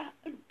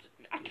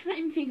 I can't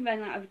even think of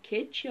any other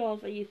kid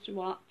shows I used to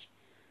watch.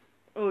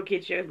 Oh,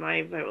 kid shows,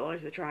 my vote will always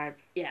be The Tribe.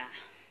 Yeah.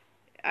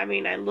 I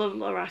mean, I love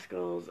Little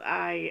Rascals.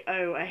 I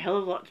owe a hell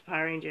of a lot to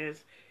Power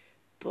Rangers,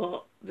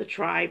 but The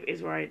Tribe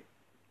is where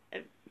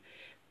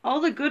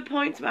all the good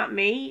points about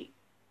me,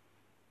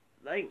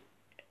 like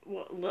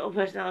what little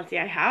personality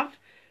I have,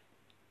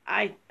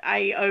 I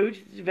owed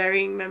to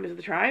varying members of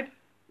the tribe.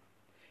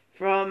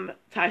 From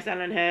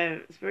Tai-san and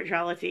her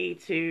spirituality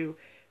to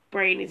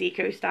Brain his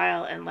eco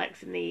style and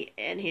Lex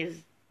in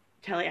his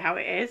tell it how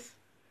it is.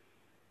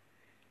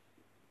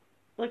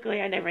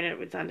 Luckily, I never ended up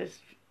with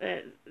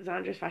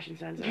Xandra's fashion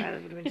sense, or I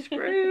would have been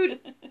screwed.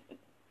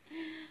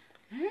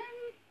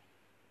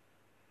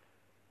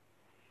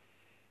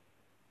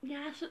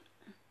 Yeah, so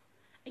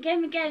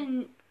again,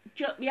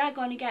 we are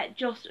going to get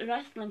just a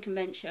wrestling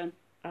convention.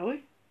 Are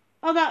we?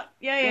 Oh, that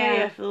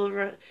yeah.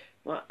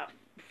 Well,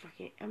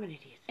 fucking, I'm an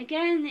idiot.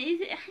 Again,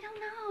 is it? I don't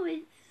know.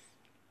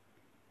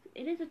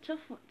 It is a tough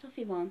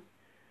one.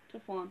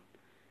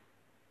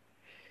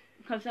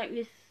 Because like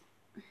this.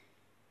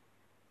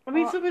 I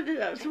mean,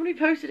 somebody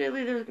posted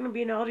earlier there was going to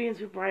be an audience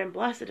with Brian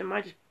Blessed, and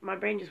my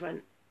brain just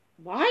went,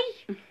 why?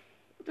 What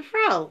the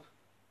frell?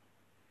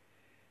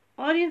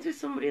 Audience with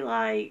somebody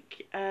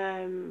like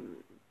Sarah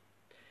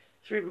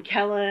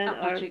McKellen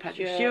or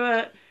Patrick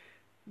Stewart.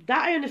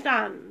 That I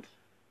understand.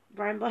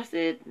 Brian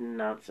Blessed,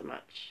 not so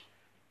much.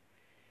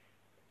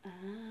 I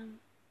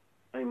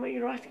mean, what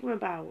you're asking him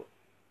about?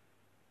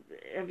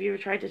 Have you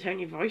ever tried to tone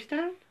your voice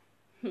down?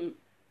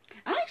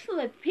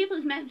 Actually, people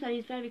have mentioned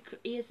that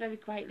he is very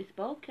quietly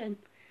spoken.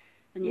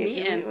 And you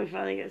meet him.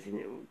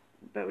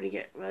 But when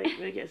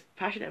he gets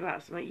passionate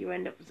about something, you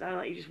end up sounding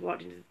like you just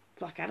walked into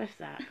Blackadder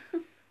set.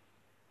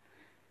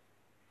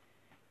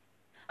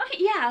 Okay,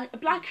 yeah, a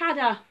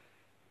Blackadder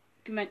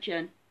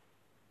convention.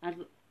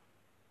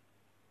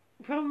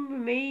 Problem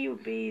with me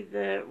would be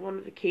that one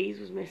of the keys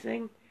was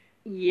missing.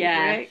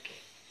 Yes. Rick.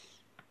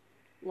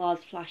 Lord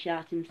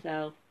Flashheart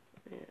himself.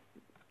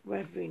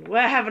 Where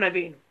haven't I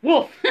been?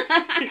 Woof!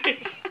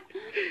 Okay,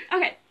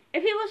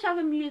 if he was to have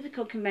a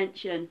musical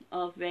convention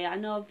of the, I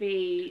know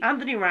the...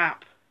 Anthony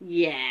Rapp.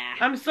 Yeah.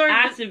 I'm sorry.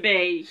 Has to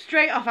be.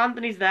 Straight off,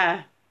 Anthony's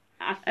there.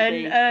 Has to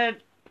be. And,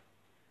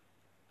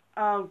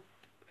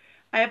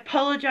 I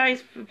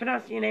apologise for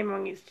pronouncing your name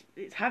wrong.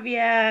 It's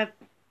Javier.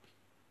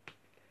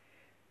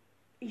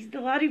 He's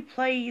the lad who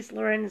plays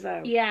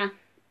Lorenzo. Yeah.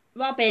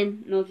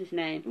 Robin knows his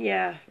name.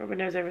 Yeah, Robin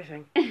knows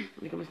everything when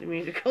it comes to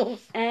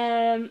musicals.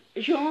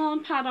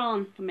 Jean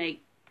Pardon for me.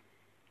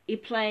 He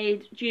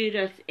played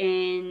Judas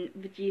in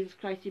the Jesus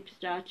Christ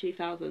Superstar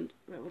 2000.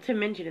 Well, Tim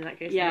Minchin in that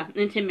case. Yeah,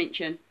 and Tim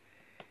Minchin.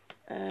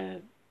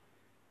 Jamie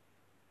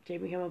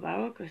Kimmel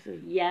Bauer, because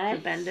of Yes.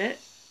 the Bendit.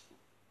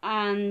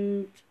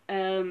 And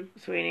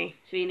Sweeney.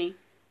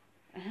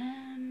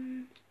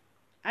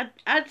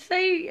 I'd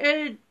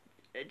say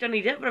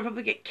Johnny Depp, but I'd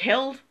probably get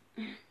killed.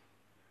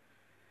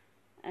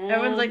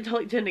 Everyone's like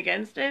totally turned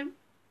against him.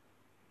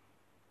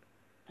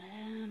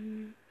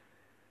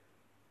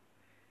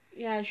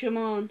 Yeah,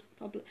 Shimon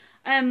probably.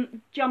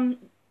 John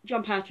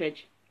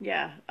Partridge.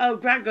 Yeah. Oh,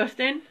 Grant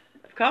Gustin,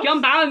 of course.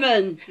 John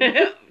Barrowman.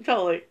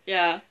 Totally.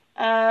 Yeah.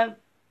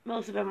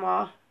 Melissa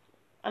Benoit.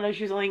 I know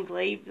she was only in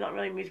Glee, but not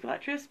really a musical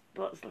actress,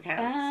 but still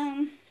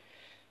counts.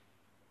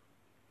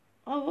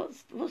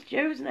 What's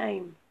Joe's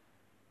name?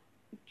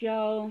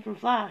 Joe From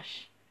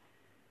Flash.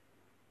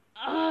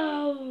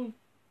 Oh.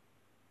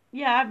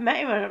 Yeah, I've met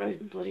him. I don't know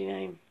his bloody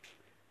name.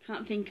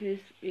 Can't think of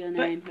his real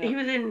But name.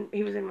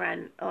 he was in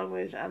Rent along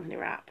with Anthony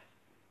Rapp.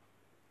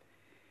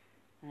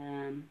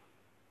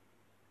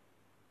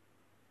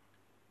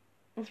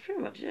 That's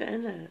pretty much it,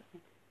 isn't it?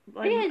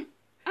 Like, yeah.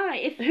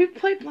 Alright, who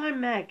played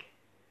Blind Meg?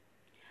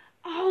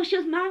 Oh, she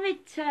was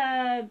married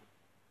to...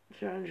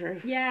 Sir Andrew.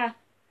 Yeah.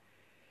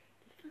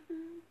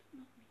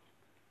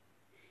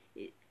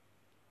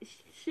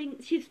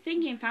 She's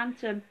thinking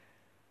Phantom.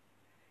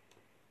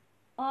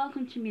 Oh, I'll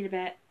come to me in a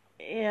bit.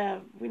 Yeah,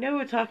 we know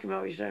what we're talking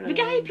about, we just don't know The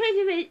guy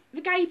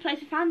who plays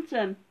the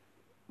Phantom.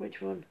 Which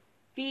one?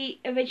 The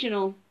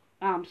original.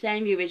 Oh, I'm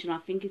saying the original. I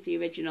think it's the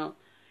original.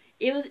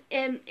 It was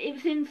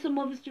in Some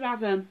Others Do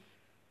Have 'Em.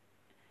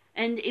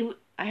 And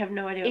I have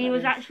no idea. He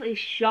was actually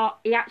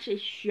shocked. He actually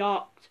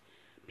shocked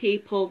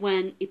people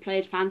when he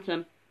played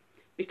Phantom,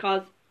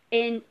 because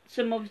in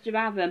Some Others Do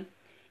Have 'Em,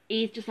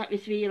 he's just like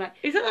this really like.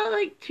 Is that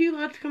like two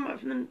lads come up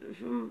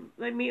from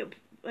like meet up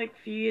like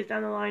a few years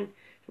down the line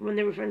from when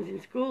they were friends in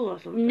school or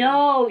something?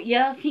 No,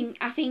 yeah,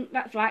 I think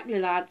that's likely,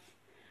 lads.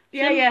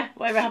 Yeah,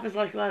 whatever happens,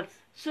 like lads.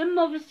 Some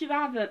Others Do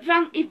Have 'Em.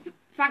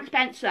 Frank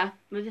Spencer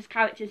was his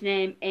character's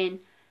name in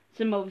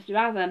Some Others Do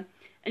Have 'Em,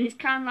 and he's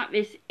kind of like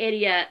this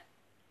idiot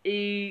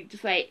who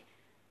just like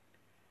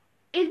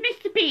is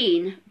Mr.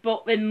 Bean,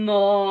 but with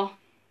more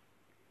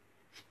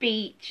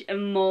speech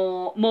and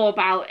more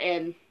about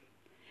him.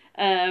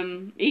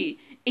 He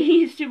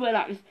used to wear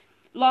like this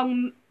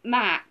long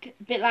Mac,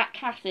 a bit like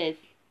Cass's,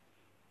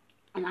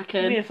 and like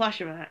You mean a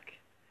flasher Mac?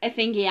 a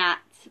thingy hat,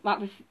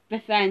 like the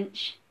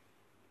French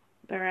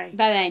Beret.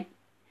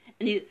 and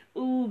he's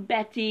ooh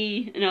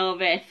Betty and all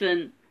this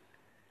and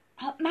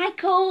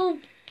Michael.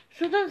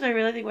 Sometimes I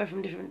really think we're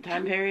from different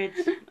time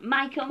periods.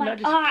 Michael. Not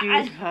just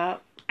years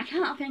apart. I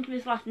can't think of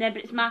his last name,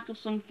 but it's Michael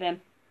something.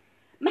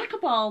 Michael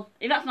Ball.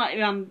 If that's not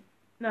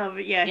No,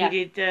 but yeah,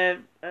 he did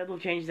Little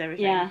Changes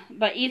Everything. Yeah,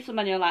 but he's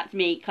somebody I like to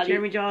meet.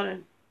 Jeremy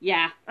Jordan.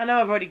 Yeah. I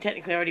know I've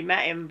technically already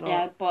met him, but,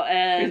 yeah,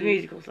 but his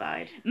musical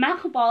side.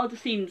 Michael Ball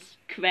just seems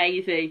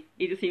crazy.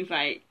 He just seems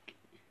like...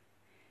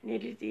 Yeah,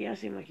 he does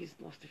seem like he's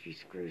lost a few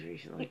screws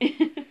recently.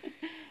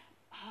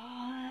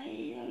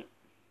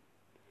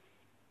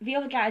 The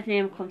other guy's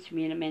name will come to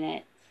me in a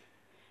minute.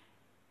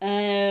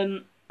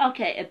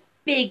 Okay, a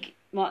big,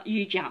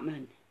 Hugh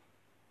Jackman.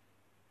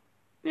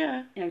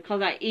 Yeah. Yeah,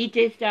 because like, he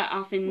did start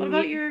off in... What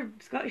about your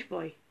Scottish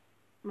boy?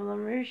 Moulin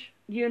Rouge?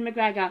 Ewan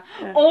McGregor.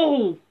 Yeah.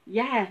 Oh,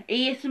 yeah.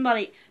 He is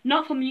somebody,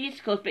 not from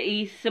musicals, but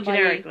he's somebody...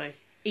 Generically.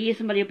 He is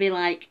somebody who'll be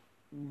like,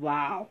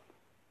 wow.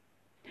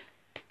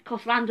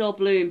 Because Lando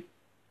Bloom.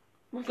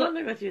 What's that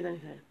got to do with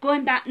anything?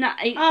 Going back... No,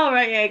 oh,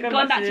 right, yeah.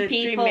 Going back to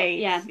Dream people.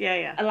 Mates.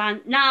 Yeah.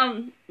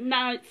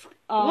 Now it's...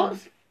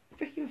 What's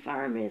freaking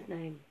Faramir's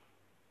name?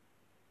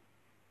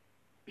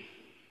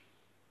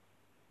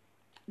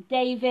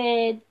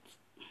 David...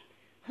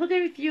 Oh,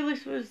 David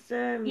Thewlis was...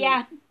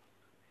 Yeah.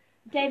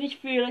 David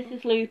Thewlis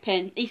is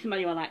Lupin. He's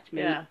somebody I like to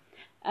meet. Yeah.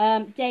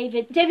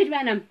 David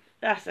Venom.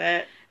 That's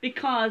it.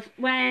 Because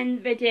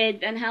when they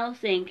did Van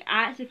Helsing,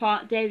 I actually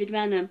thought David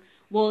Venom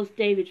was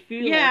David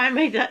Thewlis. Yeah, I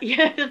made that.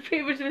 Yeah, that's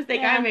pretty much the mistake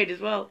I made as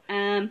well.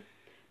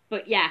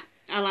 But yeah,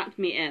 I like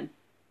to meet him.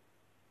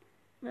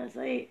 That's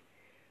like...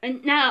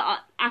 And now,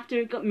 after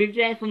we got moved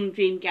away from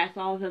Dream Guest,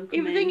 all of them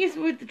come The in. thing is,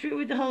 with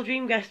the whole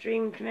Dream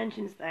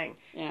Conventions thing,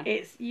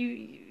 it's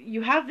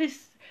you have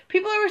this...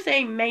 People are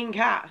saying main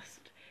cast,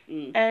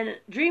 and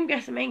Dream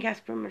Guest and main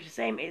cast are pretty much the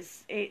same.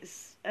 It's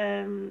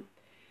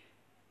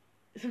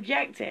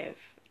subjective.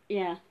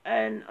 Yeah.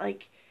 And,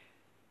 like...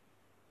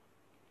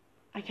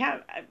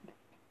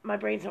 My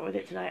brain's not with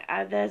it tonight.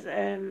 There's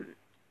a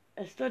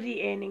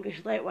study in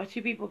English Lit where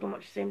two people can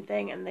watch the same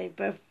thing and they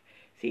both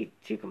see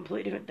two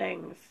completely different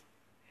things.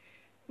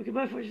 We can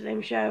both watch the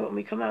same show and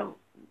we come out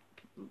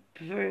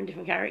preferring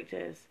different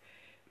characters.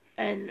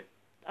 And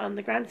on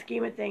the grand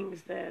scheme of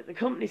things, the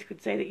companies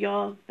could say that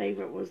your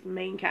favourite was the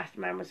main cast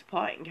and mine was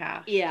supporting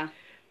cast. Yeah.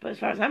 But as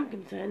far as I'm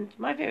concerned,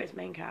 my favourite's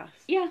main cast.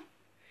 Yeah.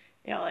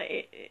 You know,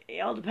 it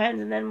all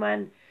depends. And then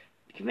when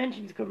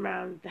conventions come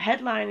around, the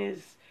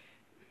headline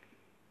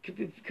could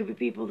be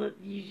people that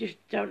you just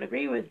don't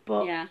agree with.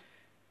 But yeah.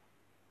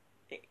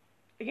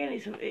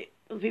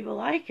 Other people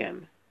like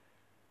him.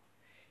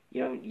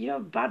 You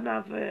don't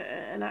badmouth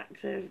an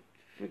actor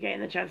for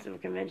getting the chance of a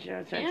convention or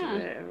a chance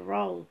of a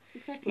role.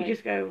 Exactly. You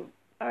just go,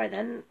 all right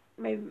then,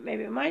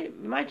 maybe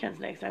my chance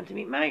next time to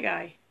meet my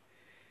guy.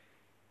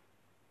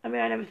 I mean,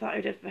 I never thought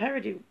I'd have her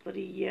do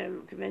bloody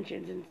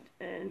conventions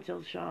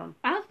until Sean.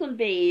 That's going to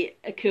be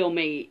a cool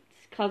meet,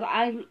 because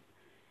I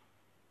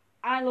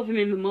love him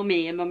in The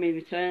Mummy and Mummy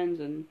Returns.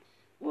 And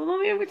well,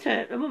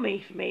 Mummy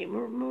for me,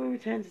 Mummy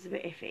Returns is a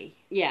bit iffy.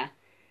 Yeah.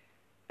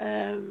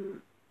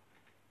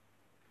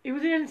 It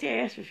was in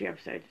NCIS for a few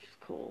episodes, which was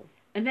cool.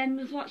 And then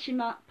was watching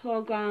that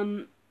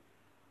programme.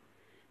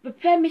 The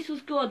premise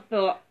was good,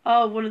 but...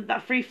 Oh,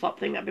 that free flop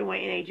thing that I've been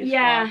waiting ages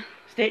for.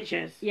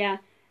 Stitches. Yeah.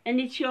 And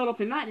he showed up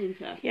in that, didn't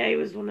he? Yeah, he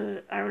was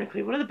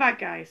ironically, one of the bad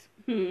guys.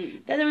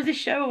 Then there was this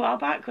show a while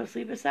back called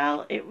Sleeper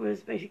Cell. It was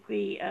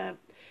basically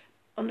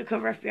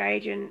undercover FBI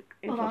agent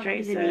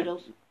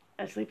infiltrates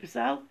a sleeper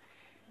cell.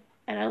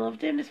 And I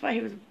loved him, despite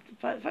he was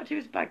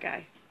a bad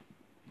guy.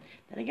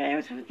 Then again, I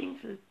always have a thing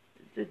for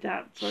the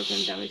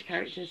broken, damaged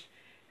characters.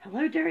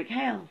 Hello, Derek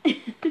Hale.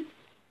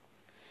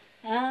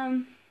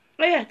 Oh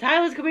yeah,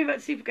 Tyler's coming back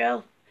to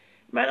Supergirl.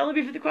 Might only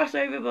be for the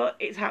crossover, but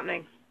it's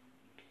happening.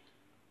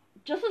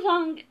 Just as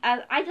long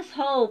as... I just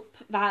hope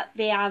that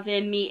they have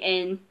him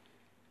meeting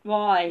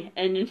Roy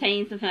and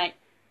saying something like,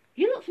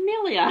 "You look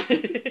familiar."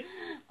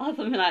 Or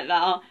something like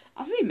that. Or,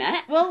 "Have we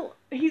met?" Well,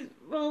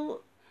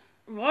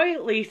 Roy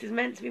at least is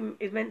meant to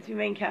be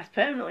main cast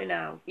permanently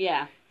now.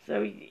 Yeah.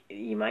 So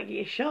you might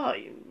get a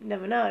shot. You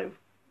never know.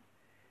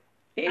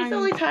 It's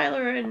only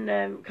Tyler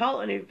and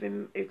Carlton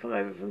who've come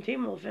over from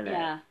Teen Wolf, isn't it?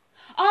 Yeah.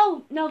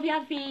 Oh no, they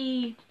had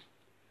the...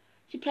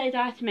 She played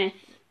Artemis,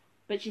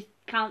 but she's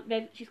kind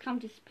of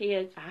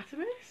disappeared.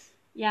 Artemis?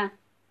 Yeah.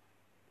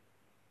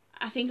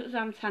 I think it was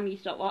around the time you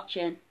stopped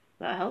watching.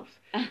 That helps.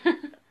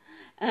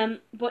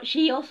 But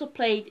she also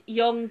played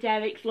young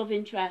Derek's love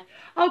interest.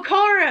 Oh,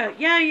 Cora!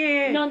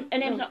 Yeah. No, her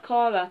name's not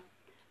Cora.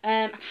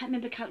 I can't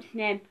remember the character's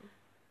name.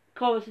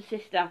 Cora's her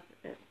sister.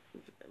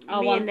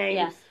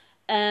 Names.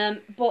 Yeah.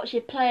 But she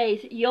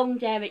plays young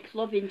Derek's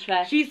love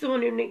interest. She's the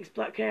one who nicks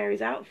Black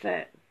Canary's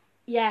outfit.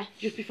 Yes.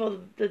 Just before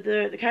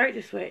the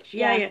character switch.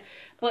 Yeah.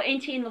 But in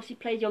Teen Wolf, she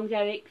plays young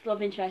Derek's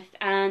love interest,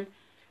 and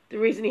the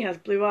reason he has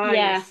blue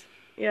eyes.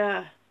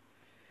 Yeah.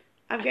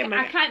 I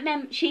can't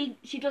remember. She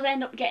does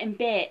end up getting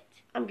bit.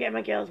 I'm getting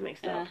my girls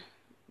mixed up.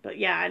 But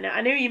yeah,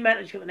 I knew you meant.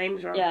 I just got the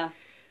names wrong. Yeah.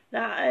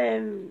 That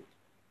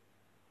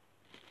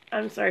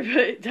I'm sorry,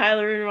 but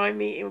Tyler and Roy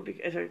meeting would be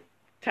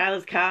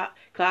Tyler's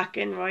Clark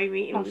and Roy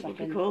meeting would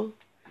be cool.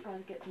 I'm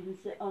trying to get something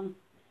to sit on.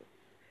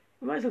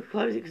 We might as well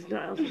close it because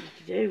there's nothing else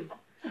to do.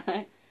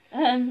 Right.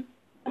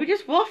 We're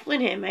just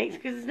waffling here, mates,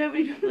 because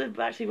there's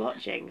nobody actually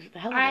watching. What the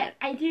hell is it?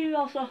 I do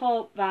also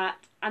hope that,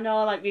 I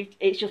know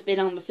it's just been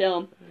on the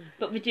film,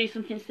 but we do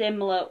something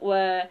similar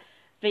where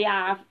they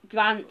have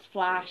Grant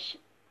Flash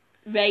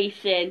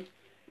racing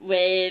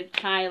with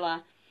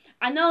Tyler.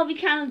 I know we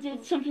kind of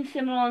did something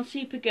similar on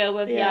Supergirl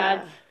where we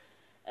had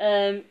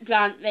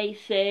Grant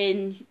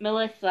racing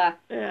Melissa.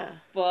 Yeah.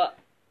 But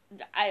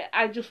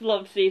I just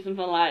love to see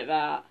something like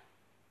that.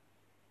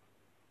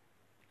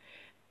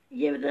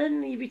 Yeah, but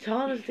then you'd be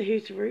torn as to who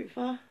to root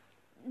for.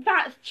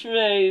 That's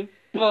true,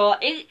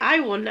 but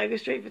I wouldn't. I'd go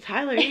straight for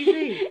Tyler,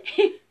 easy.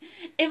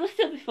 It would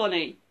still be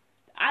funny.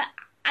 I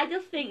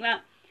just think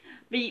that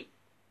the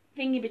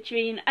thingy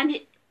between...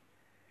 And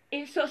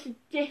it's such a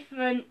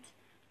different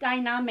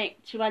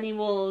dynamic to when he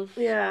was...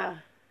 Yeah.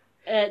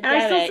 And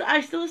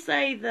I still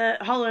say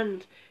that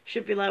Holland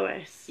should be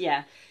Lois.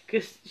 Yeah.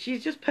 Because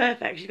she's just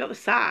perfect. She's got the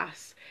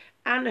sass.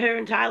 And her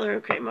and Tyler are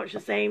pretty much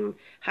the same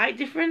height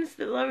difference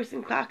that Lois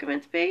and Clark are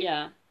meant to be.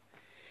 Yeah.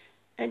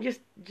 And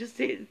just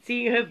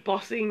seeing her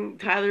bossing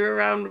Tyler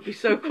around would be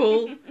so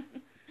cool.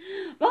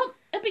 Well,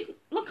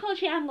 look how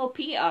she handled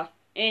Peter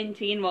in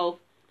Teen Wolf.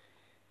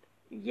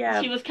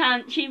 Yeah. She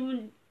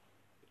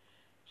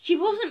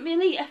wasn't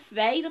really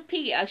afraid of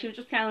Peter. She was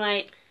just kind of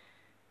like,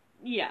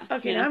 yeah.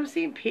 Okay, now I'm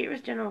seeing Peter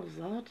as General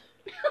Zod.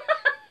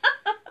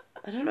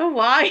 I don't know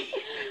why.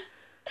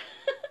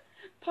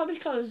 Probably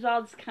because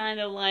Zod's kind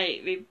of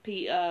like the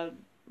Peter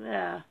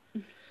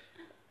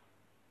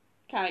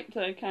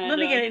character, kind of.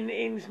 Then again,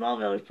 in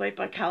Smallville, he's played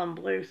by Callum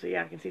Blue, so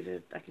yeah, I can see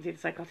the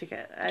psychotic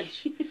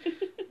edge.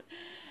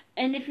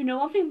 And if you know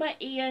one thing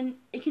about Ian,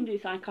 he can do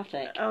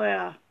psychotic. Oh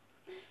yeah.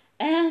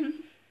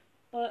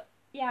 But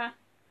yeah.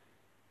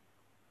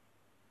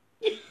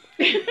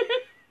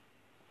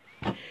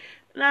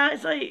 Nah,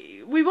 it's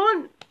like, we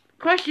want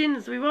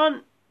questions, we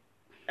want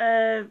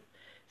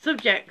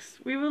subjects.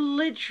 We will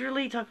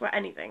literally talk about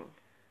anything.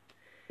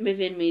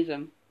 Within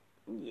reason.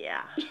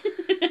 Yeah.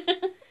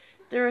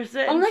 There are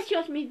certain... Unless you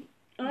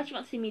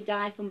want to see me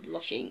die from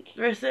blushing.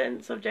 There are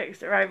certain subjects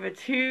that are either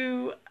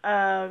too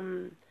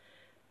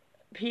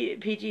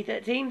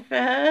PG-13 for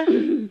her,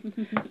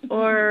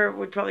 or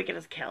would probably get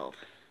us killed.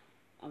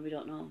 And we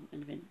don't know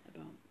anything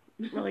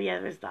about. Well, yeah,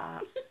 there's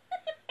that.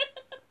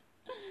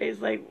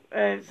 It's like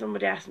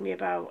somebody asked me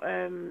about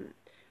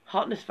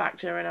hotness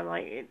factor, and I'm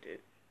like,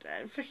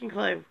 freaking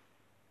clue.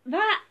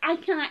 That I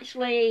can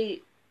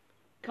actually,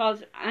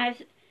 cause I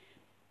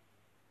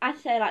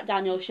say like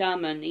Daniel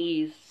Sherman,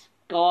 he's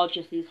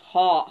gorgeous, he's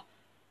hot.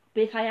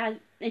 But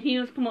if he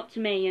was come up to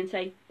me and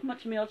say, come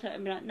up to me, I'd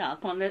be like, no,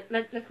 come on,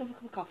 let's go for a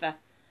cup of coffee.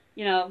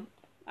 You know,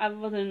 I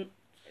wasn't.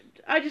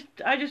 I just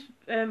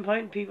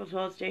point people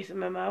towards Jason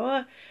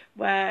Momoa,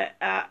 where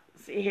at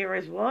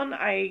Heroes 1,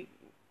 I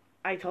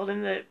told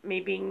him that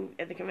me being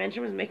at the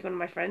convention was making one of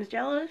my friends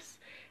jealous,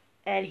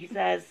 and he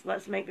says,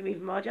 let's make them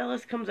even more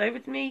jealous, comes over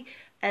to me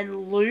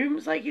and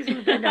looms like he's going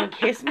to bend down and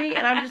kiss me,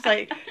 and I'm just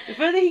like, the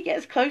further he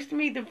gets close to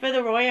me, the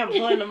further away I'm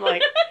pulling. I'm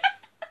like,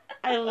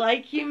 I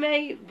like you,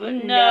 mate, but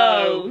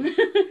no.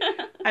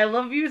 I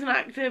love you as an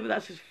actor, but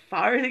that's as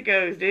far as it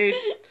goes, dude.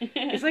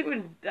 It's like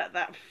when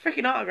that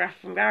freaking autograph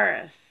from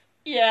Gareth.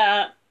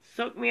 Yeah.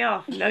 Suck me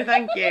off. No,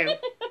 thank you.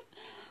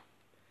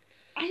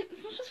 For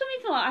some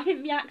reason, I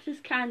think the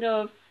actors kind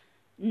of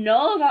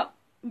know that.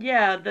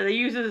 Yeah, that they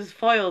use it as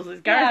foils.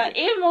 It's Gareth.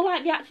 Yeah, even though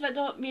like the actors that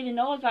don't really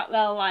know us that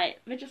well, like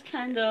they're just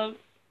kind of,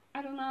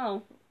 I don't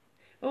know.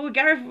 Well,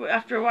 Gareth,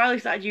 after a while, he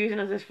started using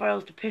us as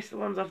foils to piss the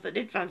ones off that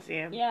did fancy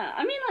him. Yeah,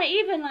 I mean, like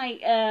even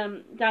like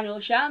Daniel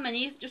Sherman,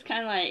 he's just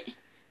kind of like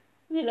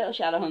they're little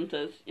shadow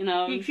hunters, you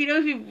know. He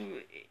knows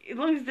as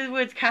long as the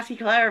words Cassie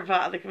Clare are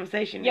part of the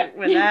conversation, yep.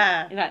 we're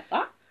there. He's like,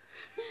 what?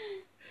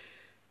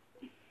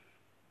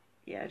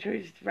 Yeah, should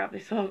we just wrap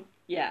this up?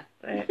 Yeah.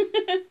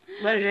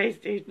 Later days,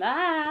 dude.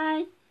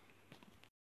 Bye.